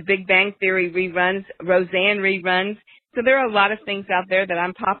 The Big Bang Theory reruns, Roseanne reruns. So there are a lot of things out there that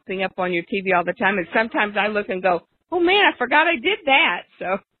I'm popping up on your TV all the time, and sometimes I look and go, oh man, I forgot I did that.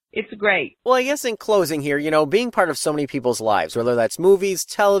 So it's great. Well, I guess in closing here, being part of so many people's lives, whether that's movies,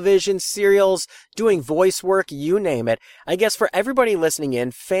 television, serials, doing voice work, you name it, I guess for everybody listening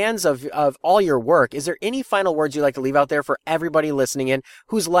in, fans of all your work, is there any final words you'd like to leave out there for everybody listening in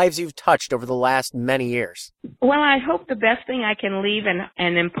whose lives you've touched over the last many years? Well, I hope the best thing I can leave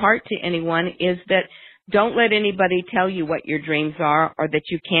and impart to anyone is that don't let anybody tell you what your dreams are or that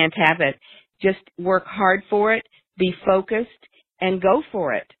you can't have it. Just work hard for it, be focused, and go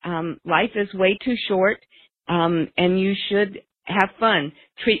for it. Life is way too short, and you should have fun.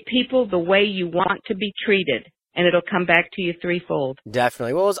 Treat people the way you want to be treated, and it'll come back to you threefold.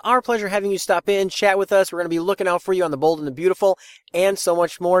 Definitely. Well, it was our pleasure having you stop in, chat with us. We're going to be looking out for you on The Bold and the Beautiful, and so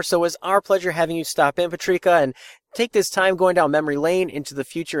much more. So it was our pleasure having you stop in, Patrika, and take this time going down memory lane into the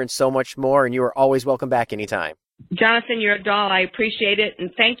future and so much more, and you are always welcome back anytime. Jonathan, you're a doll. I appreciate it, and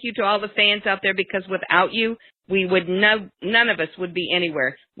thank you to all the fans out there, because without you, we would none of us would be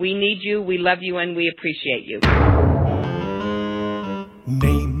anywhere. We need you, we love you, and we appreciate you.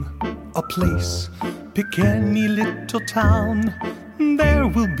 Name a place, pick any little town. There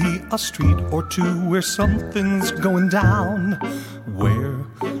will be a street or two where something's going down, where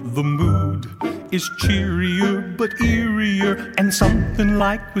the mood is cheerier but eerier, and something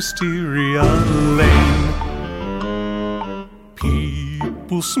like Wisteria Lane.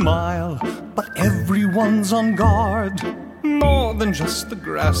 People smile, but everyone's on guard. More than just the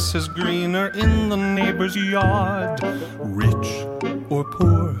grass is greener in the neighbor's yard. Rich or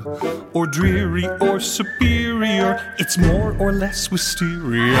poor, or dreary or superior, it's more or less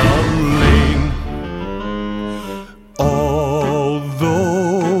Wisteria Lane.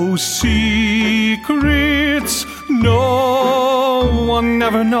 Although secrets no one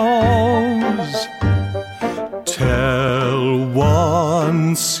ever knows, tell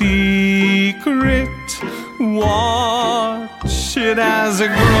one secret, watch it as it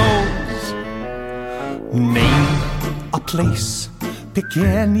grows. Name a place, pick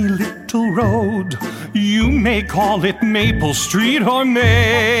any little road. You may call it Maple Street or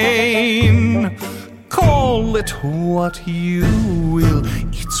Main. Call it what you will,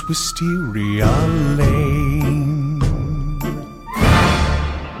 it's Wisteria Lane.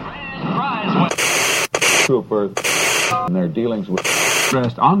 Troopers and their dealings with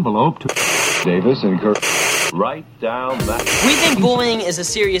addressed envelope to Davis and Kirk. Write down that. We think bullying is a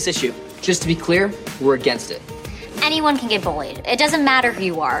serious issue. Just to be clear, we're against it. Anyone can get bullied. It doesn't matter who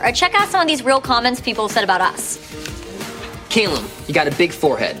you are. Or check out some of these real comments people have said about us. Caleb, you got a big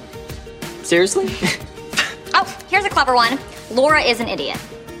forehead. Seriously? Oh, here's a clever one. Laura is an idiot.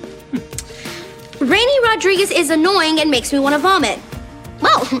 Rainy Rodriguez is annoying and makes me want to vomit.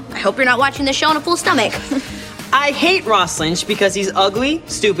 Well, I hope you're not watching the show on a full stomach. I hate Ross Lynch because he's ugly,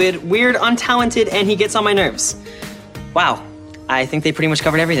 stupid, weird, untalented, and he gets on my nerves. Wow, I think they pretty much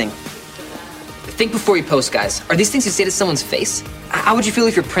covered everything. Think before you post, guys. Are these things you say to someone's face? How would you feel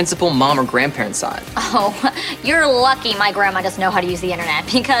if your principal, mom, or grandparents saw it? Oh, you're lucky my grandma doesn't know how to use the internet,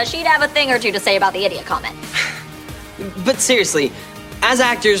 because she'd have a thing or two to say about the idiot comment. But seriously, as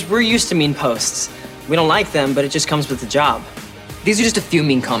actors, we're used to mean posts. We don't like them, but it just comes with the job. These are just a few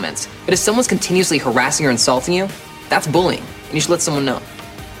mean comments, but if someone's continuously harassing or insulting you, that's bullying, and you should let someone know.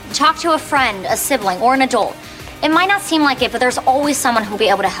 Talk to a friend, a sibling, or an adult. It might not seem like it, but there's always someone who'll be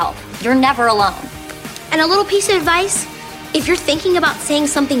able to help. You're never alone. And a little piece of advice, if you're thinking about saying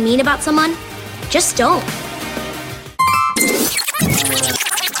something mean about someone, just don't.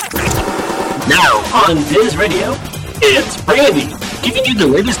 Now on Diz Radio, it's Brandy, giving you the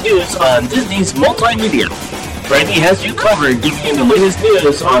latest news on Disney's multimedia. Brandy has you covered, giving you the latest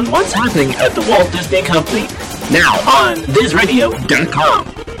news on what's happening at the Walt Disney Company. Now on DizRadio.com.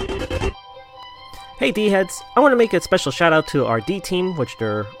 Hey D-Heads, I want to make a special shout out to our D-Team, which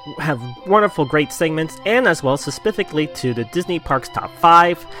have wonderful great segments, and as well specifically to the Disney Parks Top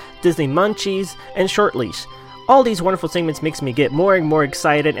 5, Disney Munchies, and Short Leash. All these wonderful segments makes me get more and more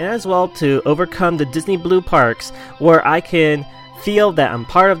excited, and as well to overcome the Disney Blue Parks, where I can feel that I'm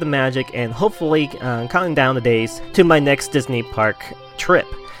part of the magic and hopefully counting down the days to my next Disney Park trip.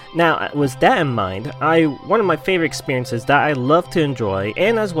 Now, with that in mind, one of my favorite experiences that I love to enjoy,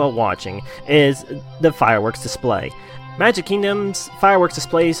 and as well watching, is the fireworks display. Magic Kingdom's fireworks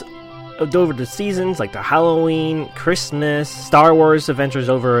displays over the seasons, like the Halloween, Christmas, Star Wars Adventures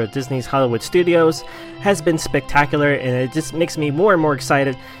over at Disney's Hollywood Studios, has been spectacular, and it just makes me more and more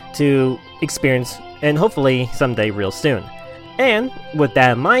excited to experience, and hopefully someday real soon. And with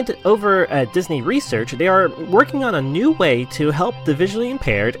that in mind, over at Disney Research, they are working on a new way to help the visually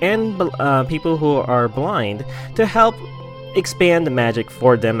impaired and people who are blind to help expand the magic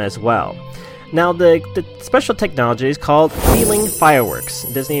for them as well. Now, the special technology is called Feeling Fireworks.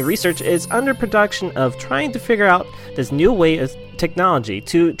 Disney Research is under production of trying to figure out this new way of technology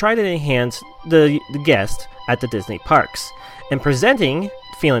to try to enhance the guest at the Disney parks. And presenting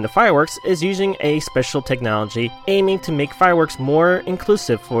Feeling the Fireworks is using a special technology aiming to make fireworks more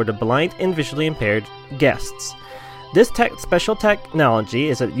inclusive for the blind and visually impaired guests. This special technology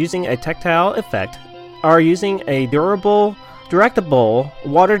is using a tactile effect, are using a durable, directable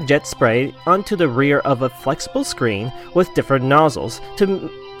water jet spray onto the rear of a flexible screen with different nozzles to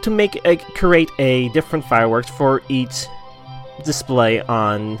create a different fireworks for each display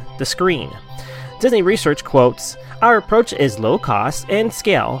on the screen. Disney Research quotes, "Our approach is low cost and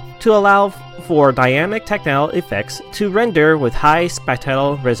scale to allow for dynamic tactile effects to render with high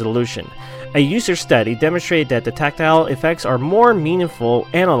spatial resolution. A user study demonstrated that the tactile effects are more meaningful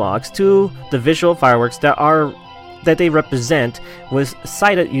analogs to the visual fireworks that they represent, with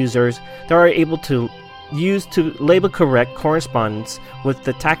sighted users that are able to use to label correct correspondence with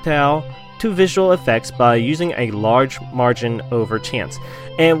the tactile to visual effects by using a large margin over chance."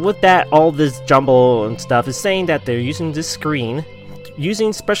 And with that, all this jumble and stuff is saying that they're using this screen,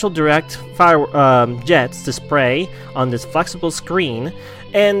 using special direct fire jets to spray on this flexible screen,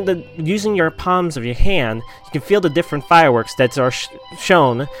 and using your palms of your hand, you can feel the different fireworks that are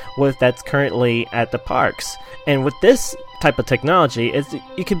shown that's currently at the parks. And with this type of technology, it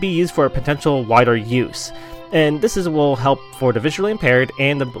can be used for a potential wider use. And this will help for the visually impaired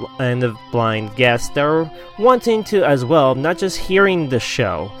and the blind guests that are wanting to as well, not just hearing the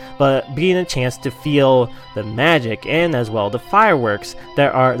show, but being a chance to feel the magic and as well the fireworks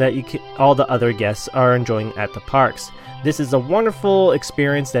all the other guests are enjoying at the parks. This is a wonderful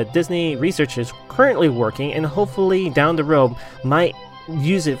experience that Disney Research is currently working, and hopefully down the road might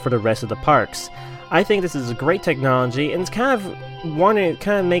use it for the rest of the parks. I think this is a great technology, and it's kind of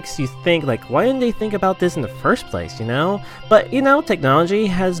makes you think, like, why didn't they think about this in the first place, you know? But, technology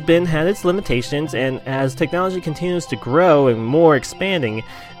has had its limitations, and as technology continues to grow and more expanding,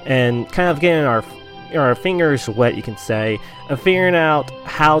 and kind of getting our fingers wet, you can say, of figuring out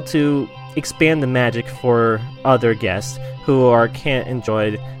how to expand the magic for other guests who can't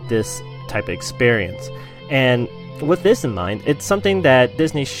enjoy this type of experience. And with this in mind, it's something that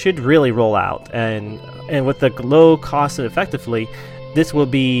Disney should really roll out, and with the low cost and effectively, this will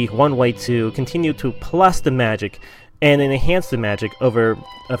be one way to continue to plus the magic and enhance the magic over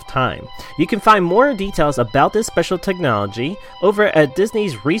time. You can find more details about this special technology over at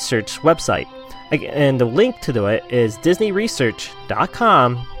Disney's Research website, and the link to it is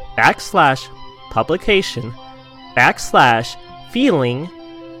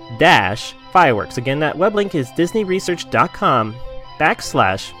disneyresearch.com/publication/feeling-fireworks. Again, that web link is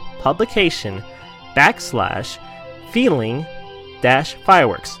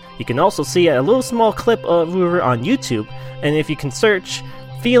disneyresearch.com/publication/feeling-fireworks. You can also see a little small clip over on YouTube, and if you can search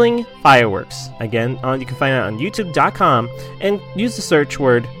Feeling Fireworks, again, you can find it on youtube.com and use the search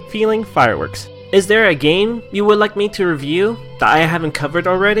word Feeling Fireworks. Is there a game you would like me to review that I haven't covered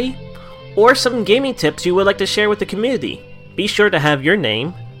already? Or some gaming tips you would like to share with the community? Be sure to have your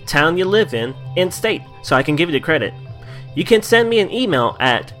name, town you live in, and state, so I can give you the credit. You can send me an email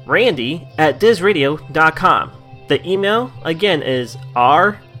at randy@dizradio.com. The email, again, is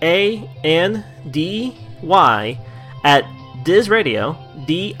randy@dizradio,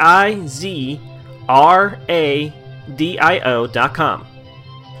 DIZRADIO.com.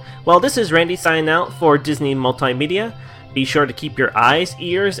 Well, this is Randy signing out for Disney Multimedia. Be sure to keep your eyes,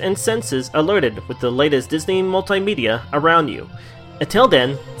 ears, and senses alerted with the latest Disney multimedia around you. Until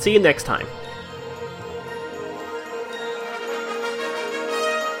then, see you next time.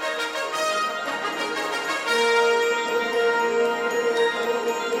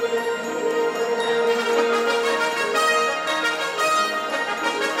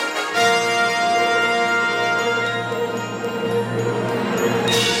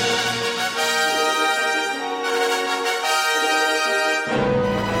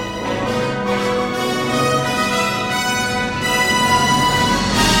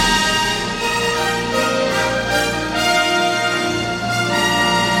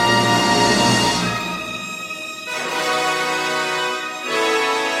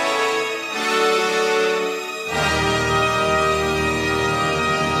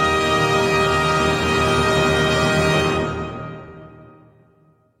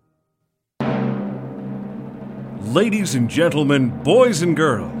 Ladies and gentlemen, boys and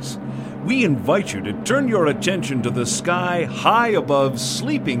girls, we invite you to turn your attention to the sky high above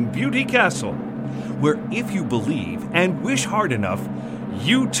Sleeping Beauty Castle, where if you believe and wish hard enough,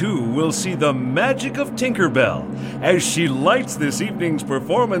 you too will see the magic of Tinkerbell as she lights this evening's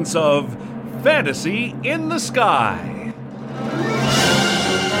performance of Fantasy in the Sky.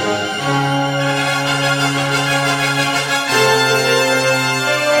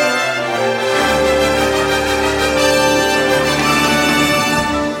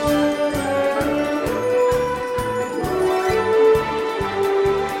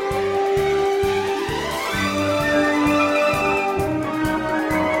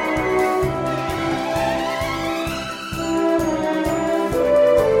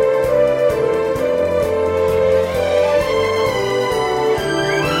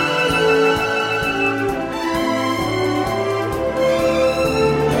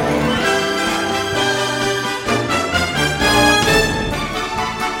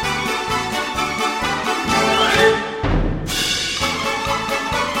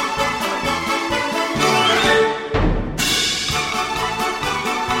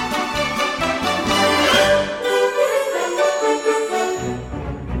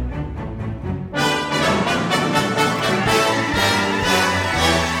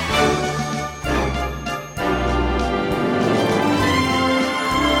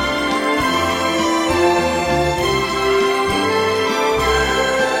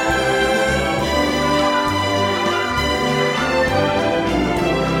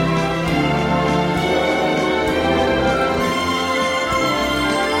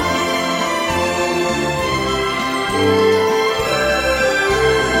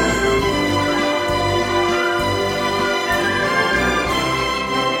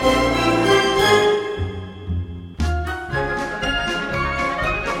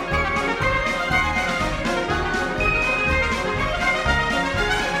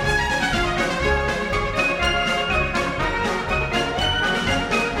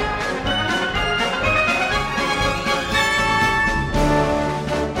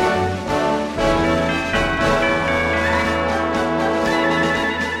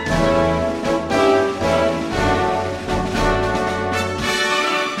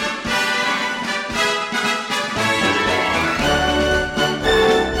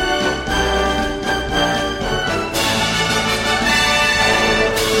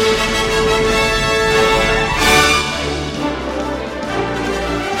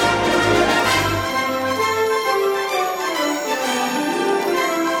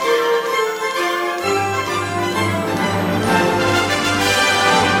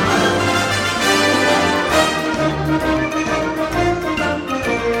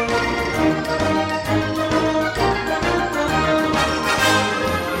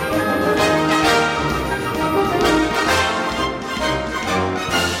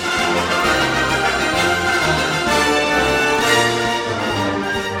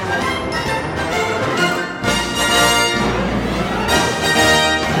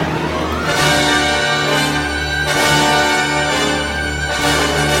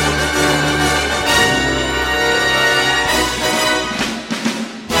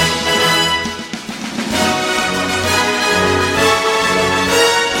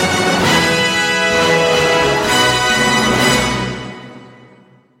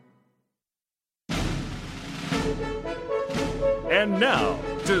 And now,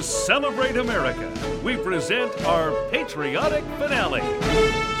 to celebrate America, we present our patriotic finale.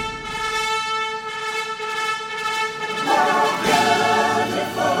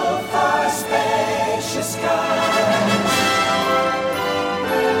 Beautiful, far, spacious skies.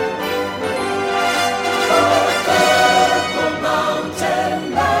 O'er purple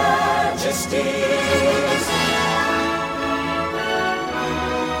mountain land.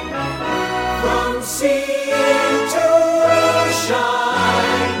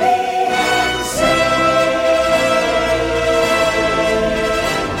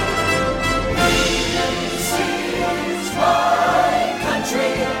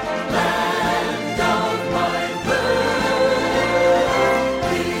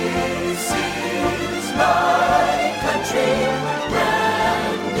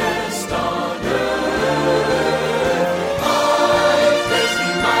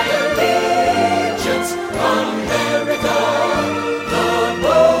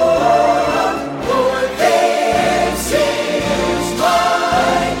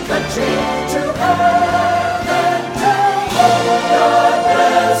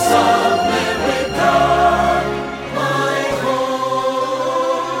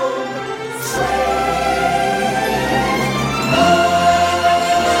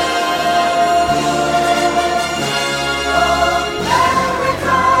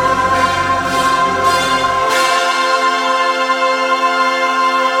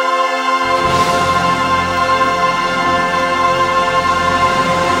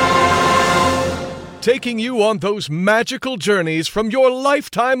 taking you on those magical journeys from your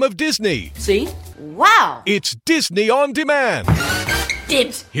lifetime of Disney. See? Wow! It's Disney On Demand.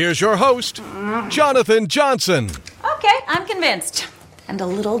 Dibs. Here's your host, Jonathan Johnson. Okay, I'm convinced. And a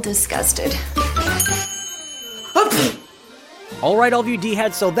little disgusted. All right, all of you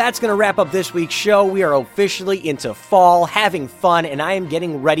D-heads, so that's going to wrap up this week's show. We are officially into fall, having fun, and I am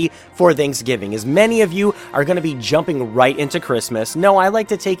getting ready for Thanksgiving. As many of you are going to be jumping right into Christmas. No, I like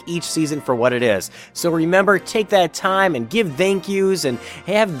to take each season for what it is. So remember, take that time and give thank yous and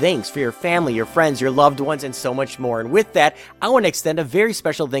have thanks for your family, your friends, your loved ones, and so much more. And with that, I want to extend a very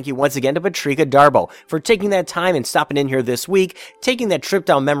special thank you once again to Patrika Darbo for taking that time and stopping in here this week, taking that trip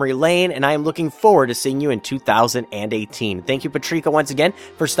down memory lane, and I am looking forward to seeing you in 2018. Thank you, Patrika, once again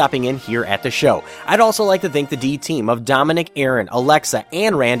for stopping in here at the show. I'd also like to thank the D team of Dominic, Aaron, Alexa,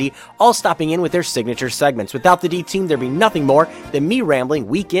 and Randy, all stopping in with their signature segments. Without the D team, there'd be nothing more than me rambling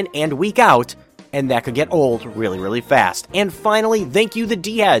week in and week out, and that could get old really, really fast. And finally, thank you, the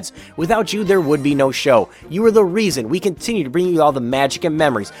D-heads. Without you, there would be no show. You are the reason we continue to bring you all the magic and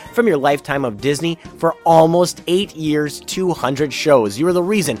memories from your lifetime of Disney for almost 8 years, 200 shows. You are the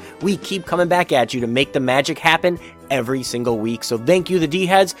reason we keep coming back at you to make the magic happen every single week. So thank you, the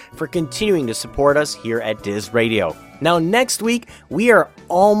D-heads, for continuing to support us here at Diz Radio. Now, next week, we are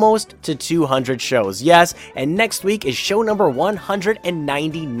almost to 200 shows. Yes, and next week is show number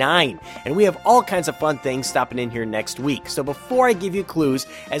 199. And we have all kinds of fun things stopping in here next week. So before I give you clues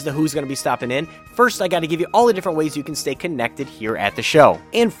as to who's going to be stopping in, first I got to give you all the different ways you can stay connected here at the show.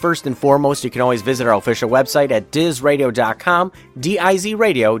 And first and foremost, you can always visit our official website at dizradio.com,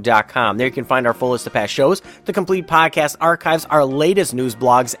 dizradio.com. There you can find our full list of past shows, the complete podcast archives, our latest news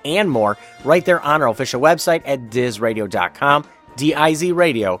blogs, and more right there on our official website at dizradio.com,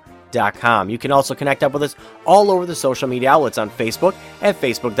 dizradio.com. You can also connect up with us all over the social media outlets on Facebook at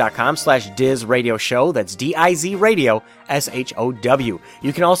facebook.com/DizRadioShow. That's D-I-Z Radio SHOW.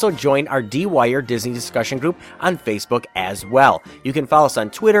 You can also join our D-Wire Disney discussion group on Facebook as well. You can follow us on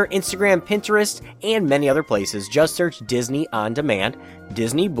Twitter, Instagram, Pinterest, and many other places. Just search Disney On Demand,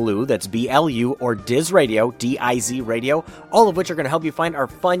 Disney Blue, that's BLU, or Diz Radio, D-I-Z Radio, all of which are going to help you find our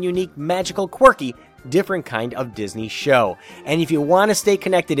fun, unique, magical, quirky, different kind of Disney show. And if you want to stay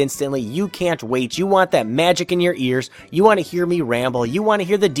connected instantly, you can't wait. You want that magic in your ears. You want to hear me ramble. You want to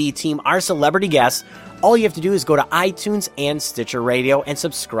hear the D team, our celebrity guests. All you have to do is go to iTunes and Stitcher Radio and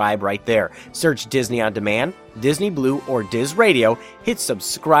subscribe right there. Search Disney On Demand, Disney Blue, or Diz Radio. Hit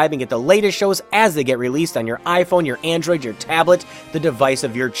subscribe and get the latest shows as they get released on your iPhone, your Android, your tablet, the device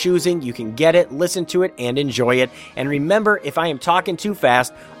of your choosing. You can get it, listen to it, and enjoy it. And remember, if I am talking too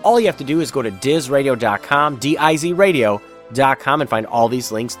fast, all you have to do is go to dizradio.com, dizradio.com, and find all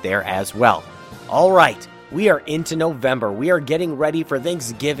these links there as well. All right. We are into November. We are getting ready for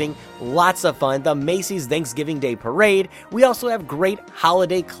Thanksgiving. Lots of fun. The Macy's Thanksgiving Day Parade. We also have great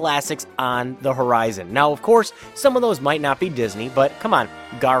holiday classics on the horizon. Now, of course, some of those might not be Disney, but come on.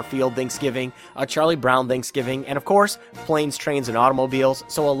 Garfield Thanksgiving, a Charlie Brown Thanksgiving, and of course, Planes, Trains, and Automobiles.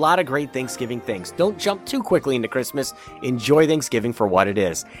 So a lot of great Thanksgiving things. Don't jump too quickly into Christmas. Enjoy Thanksgiving for what it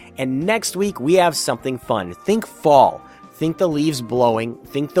is. And next week, we have something fun. Think fall. Think the leaves blowing.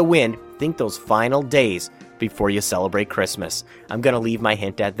 Think the wind. Think those final days before you celebrate Christmas. I'm going to leave my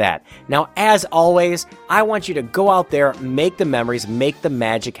hint at that. Now, as always, I want you to go out there, make the memories, make the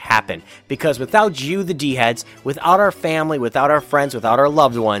magic happen. Because without you, the D-heads, without our family, without our friends, without our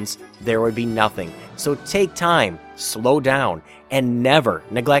loved ones, there would be nothing. So take time, slow down, and never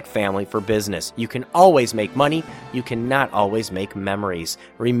neglect family for business. You can always make money. You cannot always make memories.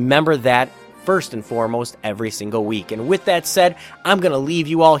 Remember that first and foremost every single week. And with that said, I'm going to leave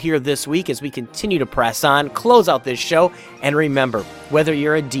you all here this week as we continue to press on, close out this show, and remember, whether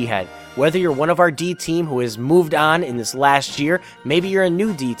you're a D-head, whether you're one of our D team who has moved on in this last year, maybe you're a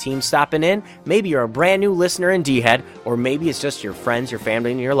new D team stopping in, maybe you're a brand new listener in D-head, or maybe it's just your friends, your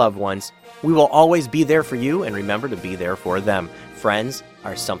family, and your loved ones, we will always be there for you, and remember to be there for them. Friends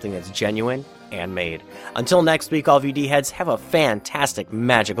are something that's genuine and made. Until next week, all of you D-heads, have a fantastic,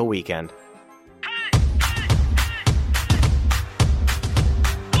 magical weekend.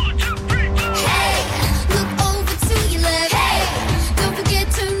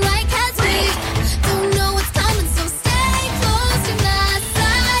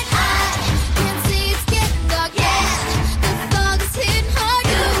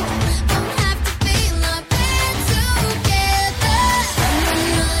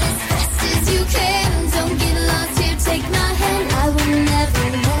 Take my hand, I will never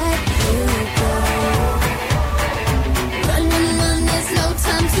let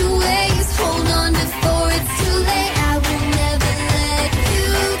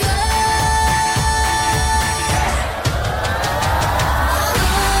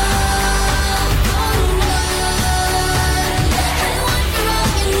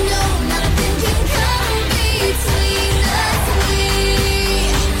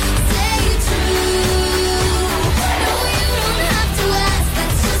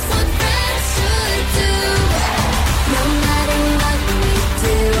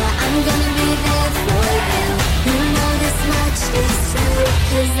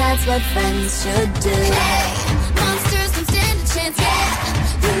that's what friends should do. Hey, monsters don't stand a chance, yeah.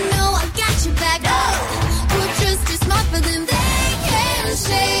 You know I got your back, no. We're just too smart for them. They can't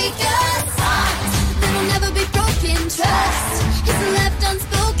shake us. There'll never be broken trust. It's left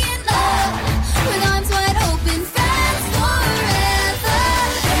unspoken love. With arms wide open, friends forever.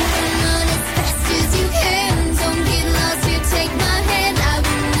 Run as fast as you can. Don't get lost here, take my hand. I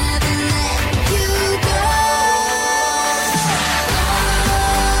will never let you go.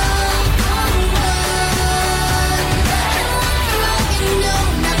 You know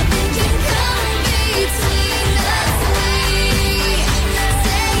nothing can come between us. We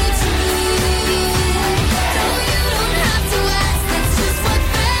stay true. No, you don't have to ask. That's just what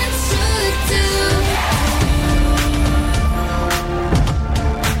friends should do.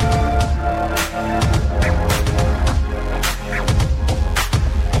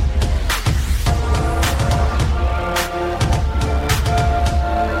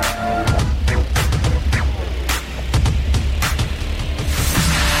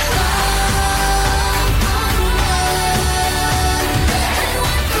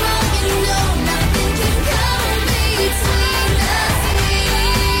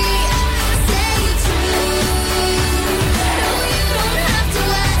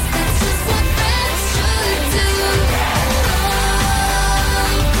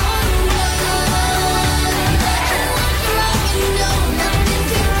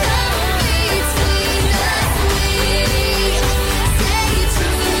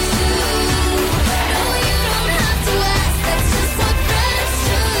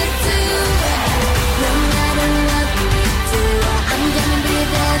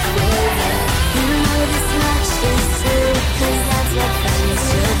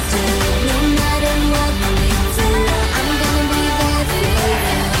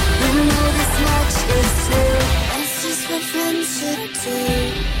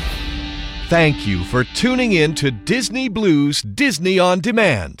 Thank you for tuning in to Disney Blues Disney On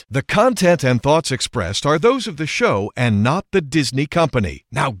Demand. The content and thoughts expressed are those of the show and not the Disney Company.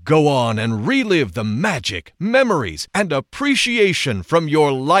 Now go on and relive the magic, memories, and appreciation from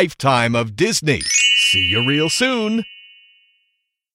your lifetime of Disney. See you real soon.